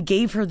Levinson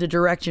gave her the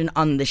direction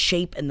on the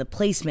shape and the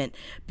placement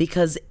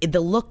because the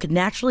look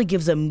naturally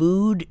gives a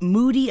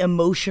moody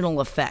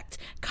emotional effect,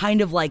 kind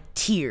of like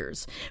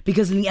tears.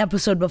 Because in the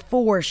episode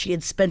before, she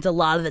had spent a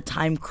lot of the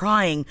time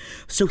crying,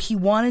 so he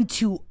wanted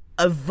to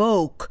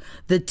evoke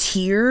the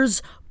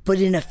tears but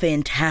in a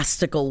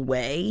fantastical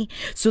way,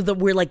 so that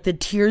we're like the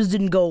tears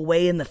didn't go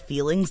away and the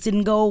feelings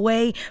didn't go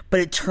away, but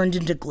it turned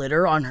into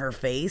glitter on her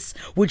face,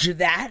 which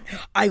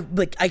I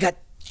got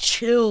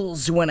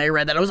chills when I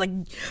read that. I was like,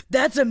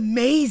 that's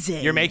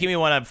amazing. You're making me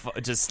want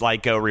to just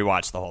like go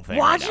rewatch the whole thing.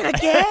 Watch it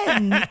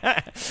again.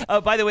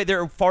 Oh, by the way,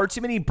 there are far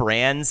too many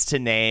brands to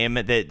name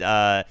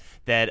that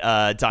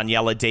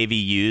Daniela Davey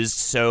used.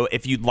 So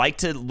if you'd like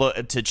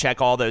to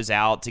check all those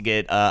out to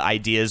get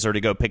ideas or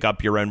to go pick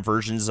up your own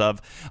versions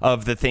of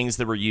the things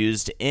that were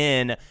used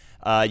in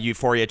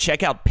Euphoria,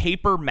 check out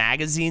Paper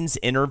Magazine's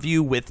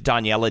interview with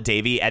Daniela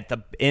Davey. At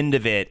the end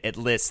of it, it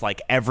lists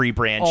like every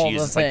brand she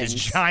uses. It's like this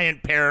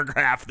giant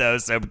paragraph, though,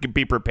 so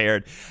be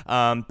prepared.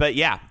 But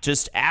yeah,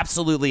 just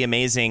absolutely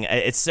amazing.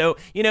 It's so,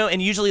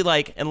 and usually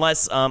like,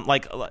 unless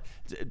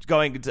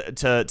going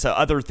to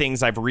other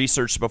things I've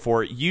researched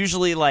before,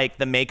 usually like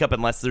the makeup,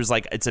 unless there's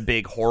like it's a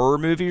big horror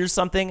movie or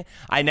something,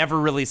 I never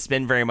really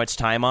spend very much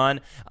time on.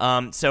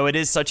 So it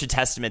is such a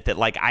testament that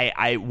like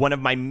I one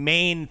of my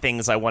main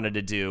things I wanted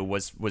to do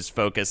was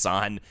focus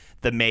on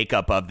the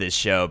makeup of this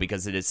show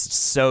because it is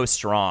so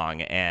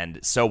strong and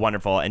so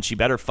wonderful, and she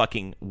better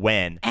fucking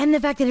win. And the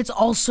fact that it's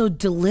also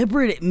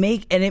deliberate,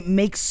 it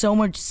makes so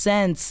much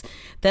sense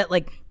that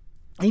like,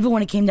 even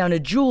when it came down to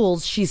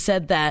Jules, she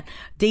said that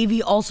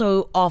Davey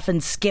also often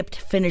skipped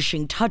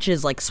finishing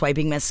touches like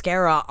swiping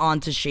mascara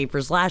onto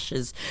Schaefer's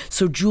lashes,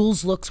 so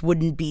Jules' looks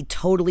wouldn't be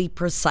totally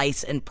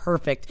precise and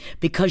perfect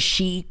because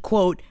she,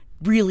 quote,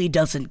 really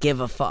doesn't give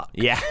a fuck.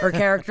 Yeah. Her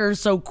character is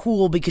so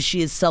cool because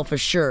she is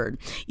self-assured.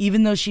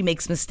 Even though she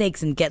makes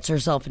mistakes and gets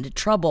herself into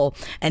trouble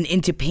and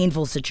into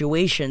painful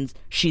situations,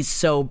 she's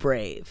so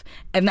brave.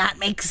 And that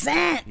makes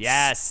sense.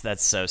 Yes,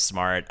 that's so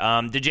smart.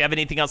 Did you have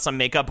anything else on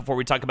makeup before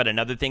we talk about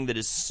another thing that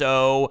is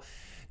so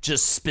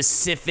just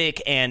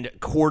specific and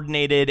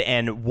coordinated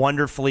and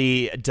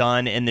wonderfully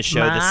done in the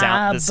show? The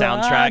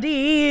soundtrack.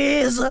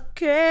 Body's a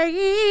cage.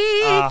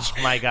 Oh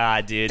my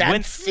god, dude!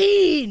 That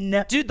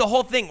scene, dude. The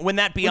whole thing when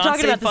that Beyonce we're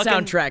talking about the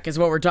soundtrack is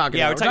what we're talking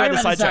about. Yeah, we're talking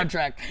about the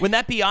soundtrack. When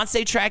that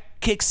Beyonce track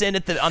kicks in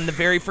on the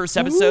very first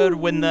episode,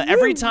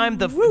 every time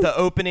the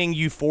opening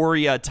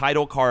Euphoria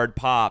title card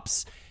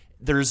pops,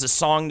 there's a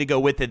song to go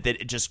with it that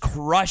it just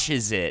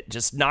crushes it,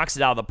 just knocks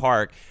it out of the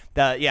park.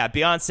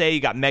 Beyonce,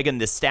 you got Megan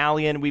Thee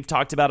Stallion, we've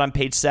talked about on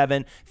page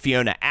 7,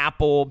 Fiona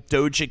Apple,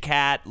 Doja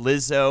Cat,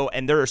 Lizzo,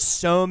 and there are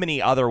so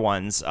many other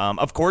ones.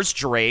 Of course,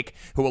 Drake,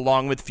 who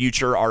along with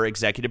Future are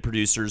executive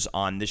producers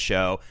on the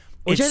show.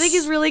 Which I think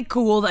is really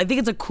cool. I think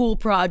it's a cool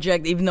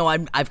project, even though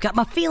I've got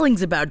my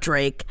feelings about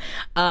Drake.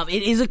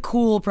 It is a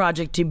cool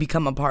project to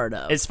become a part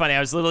of. It's funny.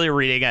 I was literally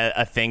reading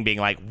a thing being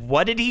like,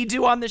 what did he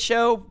do on the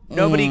show?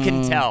 Nobody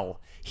can tell.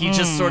 He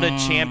just sort of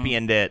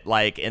championed it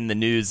like in the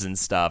news and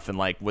stuff, and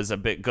like was a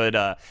bit good.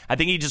 I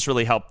think he just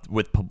really helped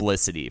with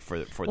publicity for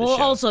the show.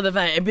 Well, also the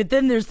fact, but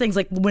then there's things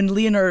like when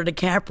Leonardo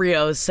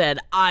DiCaprio said,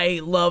 "I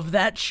love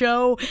that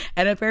show,"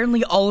 and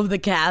apparently all of the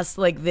cast,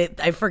 like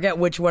I forget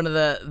which one of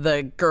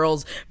the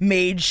girls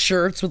made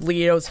shirts with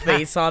Leo's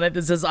face on it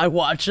that says, "I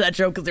watched that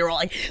show," because they were all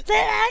like,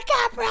 "Leonardo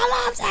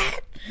DiCaprio loves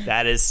it."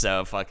 That is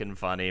so fucking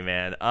funny,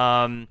 man.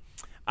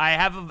 I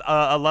have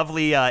a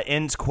lovely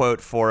end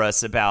quote for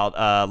us about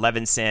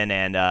Levinson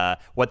and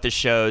what the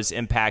show's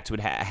impact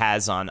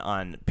has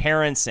on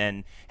parents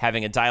and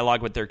having a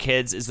dialogue with their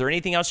kids. Is there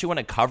anything else you want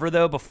to cover,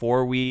 though,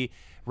 before we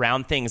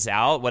round things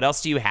out? What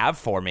else do you have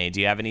for me?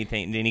 Do you have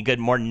any good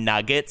more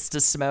nuggets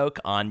to smoke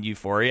on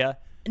Euphoria?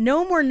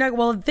 No more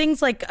well,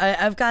 things like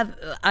I've got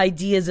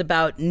ideas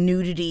about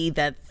nudity,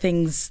 that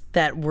things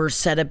that were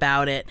said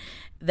about it,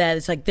 that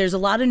it's like there's a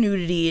lot of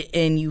nudity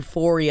in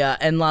Euphoria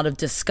and a lot of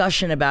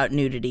discussion about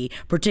nudity,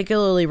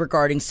 particularly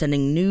regarding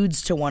sending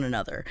nudes to one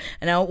another.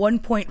 And now at one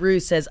point, Rue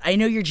says, I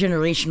know your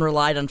generation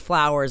relied on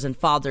flowers and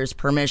father's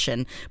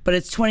permission, but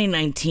it's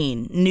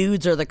 2019.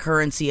 Nudes are the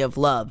currency of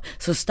love,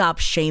 so stop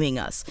shaming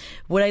us.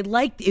 What I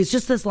liked is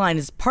just this line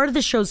is part of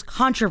the show's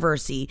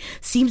controversy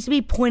seems to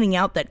be pointing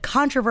out that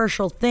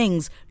controversial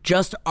things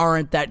just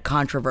aren't that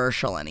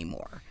controversial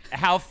anymore.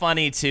 How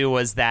funny, too,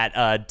 was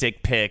that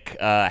dick pic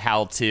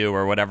how-to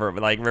or whatever?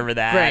 Like, remember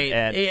that? Right.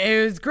 And,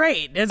 it was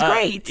great. It was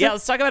great. Yeah,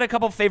 let's talk about a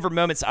couple of favorite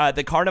moments.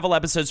 The Carnival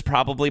episode's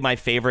probably my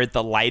favorite.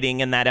 The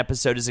lighting in that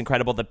episode is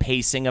incredible. The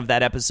pacing of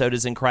that episode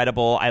is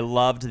incredible. I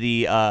loved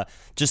the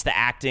just the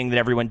acting that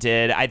everyone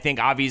did. I think,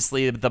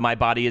 obviously, the My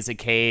Body is a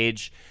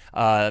Cage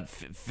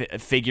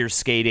figure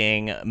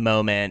skating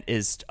moment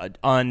is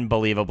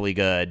unbelievably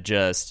good.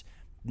 Just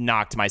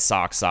knocked my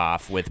socks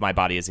off with My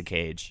Body is a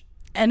Cage.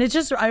 And it's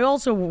just, I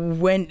also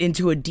went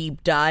into a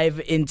deep dive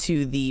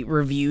into the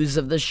reviews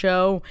of the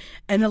show,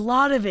 and a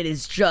lot of it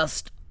is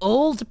just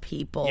old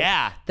people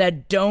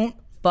that don't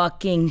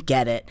fucking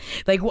get it.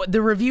 Like, what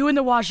the review in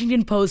the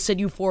Washington Post said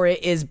Euphoria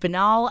is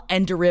banal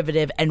and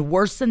derivative, and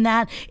worse than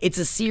that, it's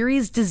a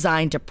series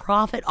designed to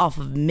profit off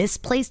of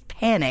misplaced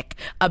panic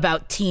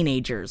about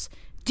teenagers.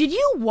 Did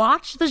you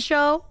watch the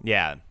show?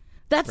 Yeah.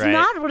 That's right.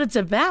 not what it's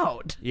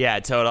about.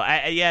 Yeah, total.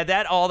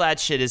 All that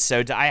shit is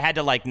so... I had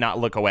to, like, not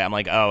look away. I'm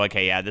like, oh,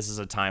 okay, yeah, this is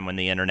a time when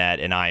the internet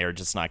and I are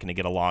just not going to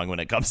get along when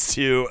it comes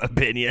to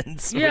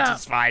opinions, which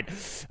is fine.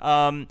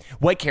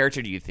 What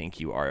character do you think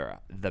you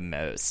are the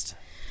most?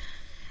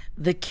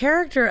 The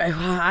character,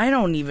 I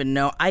don't even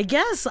know. I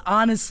guess,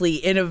 honestly,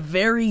 in a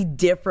very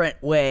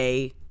different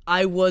way,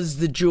 I was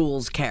the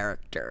Jules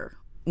character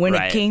when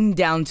it came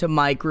down to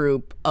my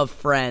group of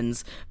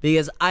friends,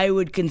 because I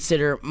would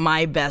consider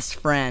my best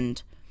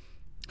friend,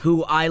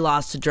 who I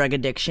lost to drug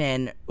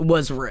addiction,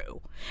 was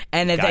Rue.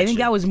 And I think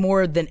that was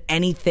more than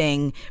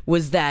anything,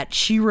 was that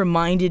she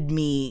reminded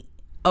me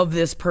of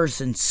this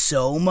person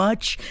so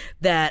much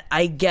that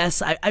I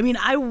guess,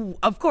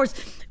 of course,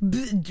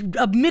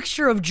 a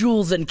mixture of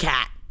Jules and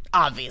Kat.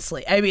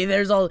 Obviously. I mean,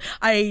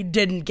 I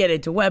didn't get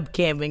into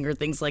webcamming or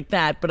things like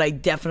that, but I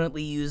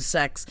definitely use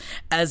sex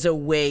as a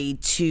way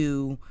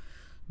to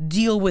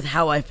deal with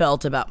how I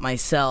felt about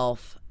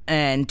myself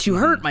and to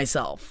hurt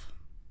myself.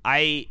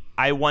 I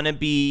want to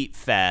be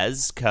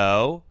Fez,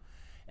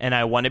 and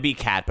I want to be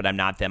Kat, but I'm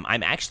not them.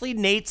 I'm actually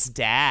Nate's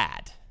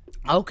dad.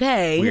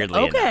 Okay.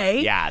 Weirdly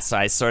enough. Yeah, so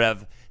I sort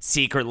of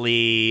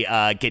secretly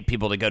get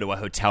people to go to a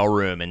hotel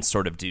room and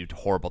sort of do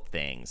horrible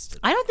things.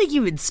 I don't think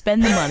you would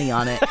spend the money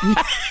on it.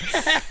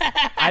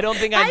 I don't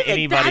think I'm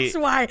anybody. That's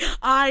why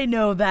I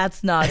know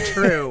that's not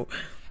true.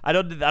 I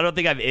don't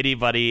think I'm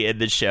anybody in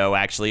the show,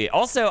 actually.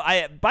 Also,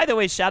 by the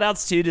way, shout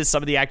outs to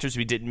some of the actors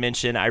we didn't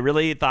mention. I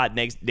really thought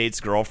Nate's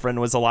girlfriend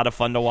was a lot of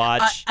fun to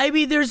watch. I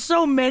mean, there's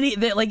so many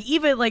that, like,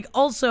 even like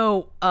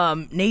also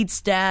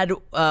Nate's dad.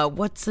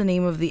 What's the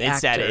name of the actor?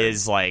 Nate's dad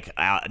is like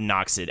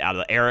knocks it out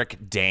of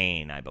Eric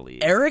Dane, I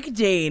believe. Eric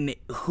Dane,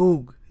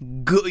 who.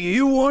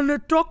 You want to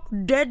talk,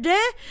 Daddy?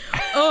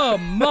 Oh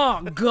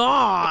my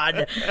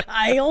God!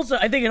 I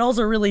think it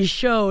also really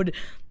showed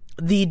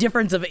the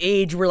difference of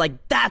age. We're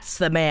like, that's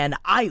the man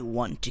I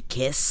want to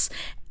kiss.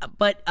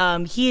 But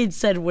he had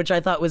said, which I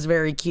thought was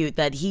very cute,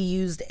 that he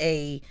used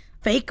a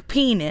fake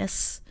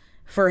penis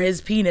for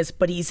his penis,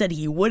 but he said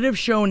he would have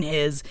shown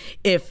his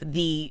if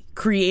the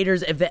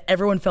creators,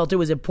 everyone felt it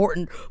was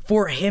important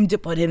for him to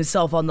put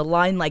himself on the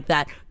line like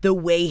that, the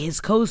way his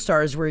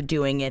co-stars were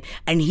doing it,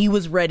 and he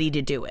was ready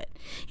to do it.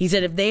 He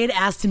said if they had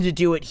asked him to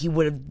do it, he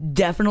would have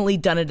definitely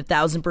done it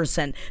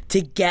 1,000%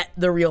 to get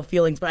the real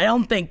feelings. But I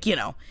don't think,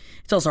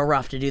 it's also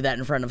rough to do that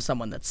in front of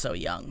someone that's so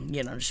young.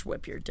 Just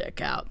whip your dick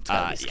out. It's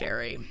gotta be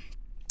scary.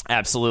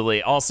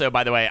 Absolutely. Also,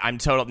 by the way,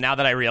 now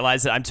that I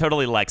realize it, I'm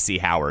totally Lexi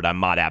Howard. I'm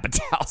Maude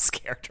Apatow's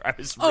character. I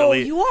was really... Oh,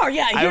 you are?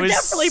 Yeah, you're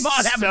definitely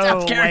Maude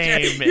Apatow's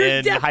character.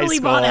 You're definitely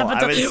Maude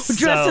Apatow.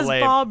 Dressed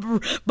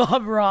as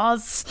Bob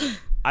Ross.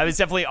 I was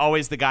definitely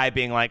always the guy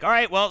being like, all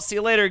right, well, see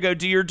you later. Go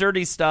do your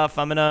dirty stuff.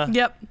 I'll be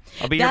here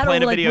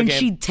playing a video game. When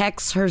she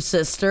texts her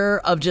sister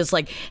of just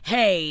like,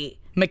 hey,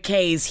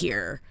 McKay's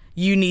here.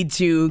 You need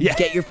to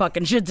get your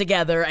fucking shit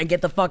together and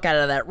get the fuck out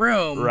of that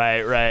room.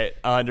 Right.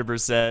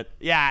 100%.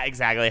 Yeah,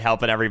 exactly.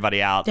 Helping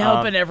everybody out.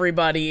 Helping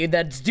everybody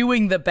that's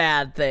doing the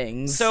bad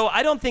things. So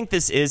I don't think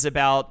this is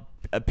about...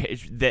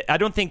 I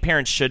don't think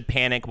parents should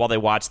panic while they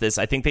watch this.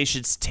 I think they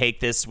should take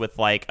this with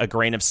like a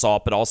grain of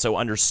salt, but also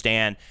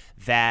understand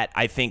that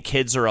I think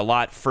kids are a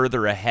lot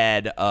further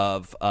ahead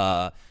of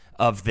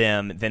of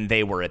them than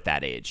they were at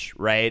that age,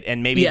 right?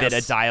 And maybe that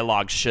a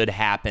dialogue should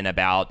happen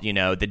about,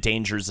 the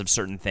dangers of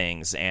certain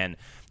things and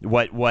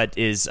what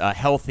is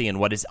healthy and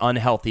what is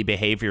unhealthy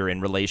behavior in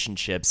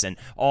relationships and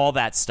all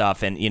that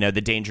stuff, and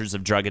the dangers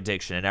of drug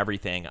addiction and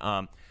everything.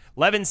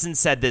 Levinson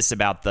said this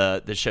about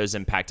the show's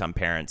impact on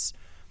parents.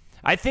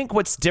 I think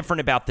what's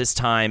different about this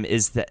time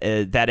is that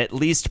at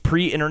least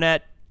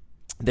pre-internet,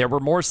 there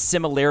were more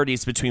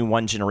similarities between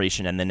one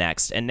generation and the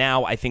next. And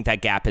now I think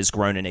that gap has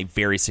grown in a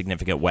very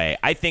significant way.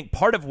 I think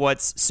part of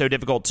what's so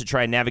difficult to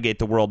try and navigate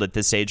the world at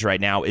this age right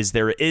now is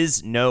there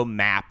is no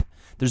map.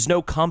 There's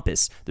no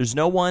compass. There's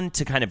no one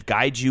to kind of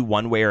guide you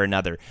one way or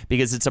another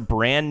because it's a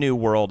brand new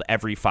world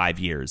every 5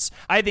 years.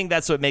 I think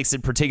that's what makes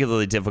it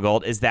particularly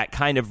difficult is that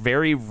kind of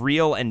very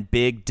real and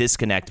big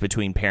disconnect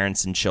between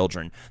parents and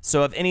children.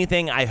 So if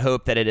anything, I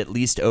hope that it at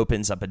least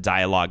opens up a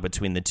dialogue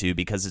between the two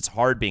because it's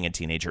hard being a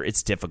teenager.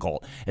 It's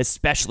difficult,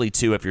 especially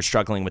too if you're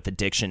struggling with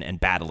addiction and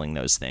battling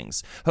those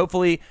things.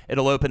 Hopefully,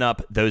 it'll open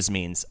up those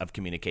means of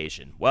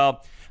communication.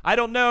 Well, I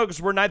don't know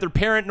because we're neither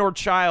parent nor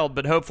child,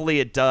 but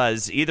hopefully it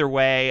does. Either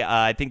way,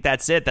 I think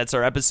that's it. That's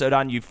our episode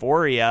on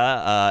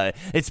Euphoria.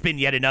 It's been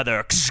yet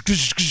another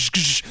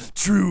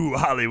true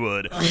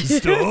Hollywood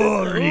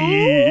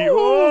story.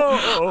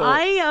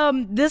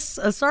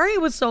 Sorry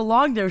it was so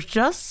long. There's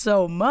just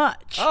so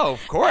much. Oh,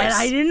 of course. And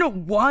I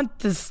didn't want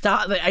to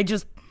stop.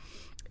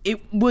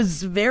 It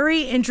was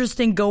very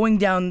interesting going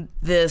down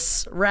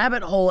this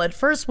rabbit hole at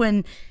first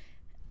when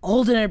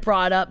Holden had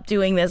brought up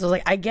doing this. I was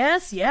like, I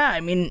guess, yeah,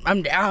 I mean,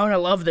 I'm down. I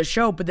love the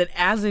show. But then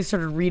as I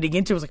started reading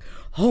into it, I was like,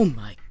 oh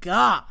my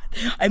God,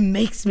 it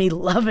makes me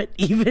love it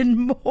even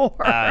more.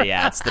 Oh,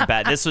 yeah, it's the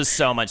best. This was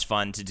so much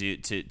fun to do,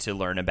 to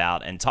learn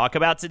about and talk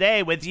about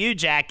today with you,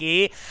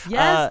 Jackie.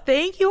 Yes,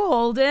 thank you,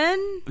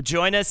 Holden.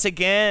 Join us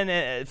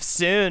again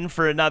soon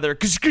for another.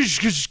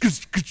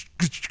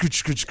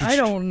 I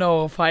don't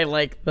know if I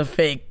like the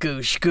fake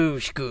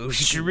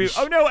goosh.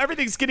 Oh no,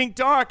 everything's getting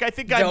dark. I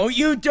think don't.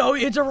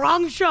 It's a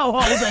wrong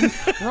show, Holden.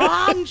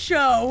 Wrong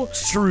show.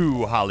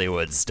 True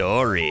Hollywood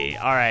story.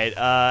 All right,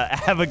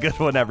 have a good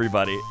one,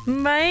 everybody.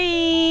 Bye.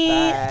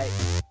 Bye.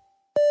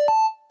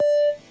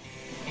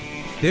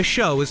 This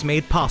show is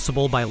made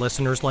possible by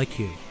listeners like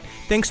you.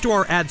 Thanks to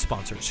our ad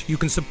sponsors, you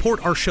can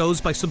support our shows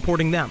by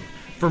supporting them.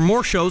 For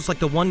more shows like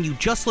the one you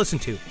just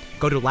listened to,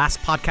 go to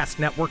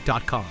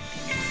lastpodcastnetwork.com.